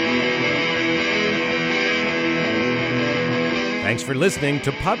 Thanks for listening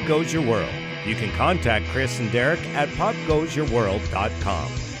to Pop Goes Your World. You can contact Chris and Derek at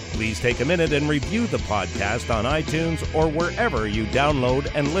popgoesyourworld.com. Please take a minute and review the podcast on iTunes or wherever you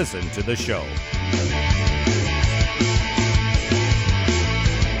download and listen to the show.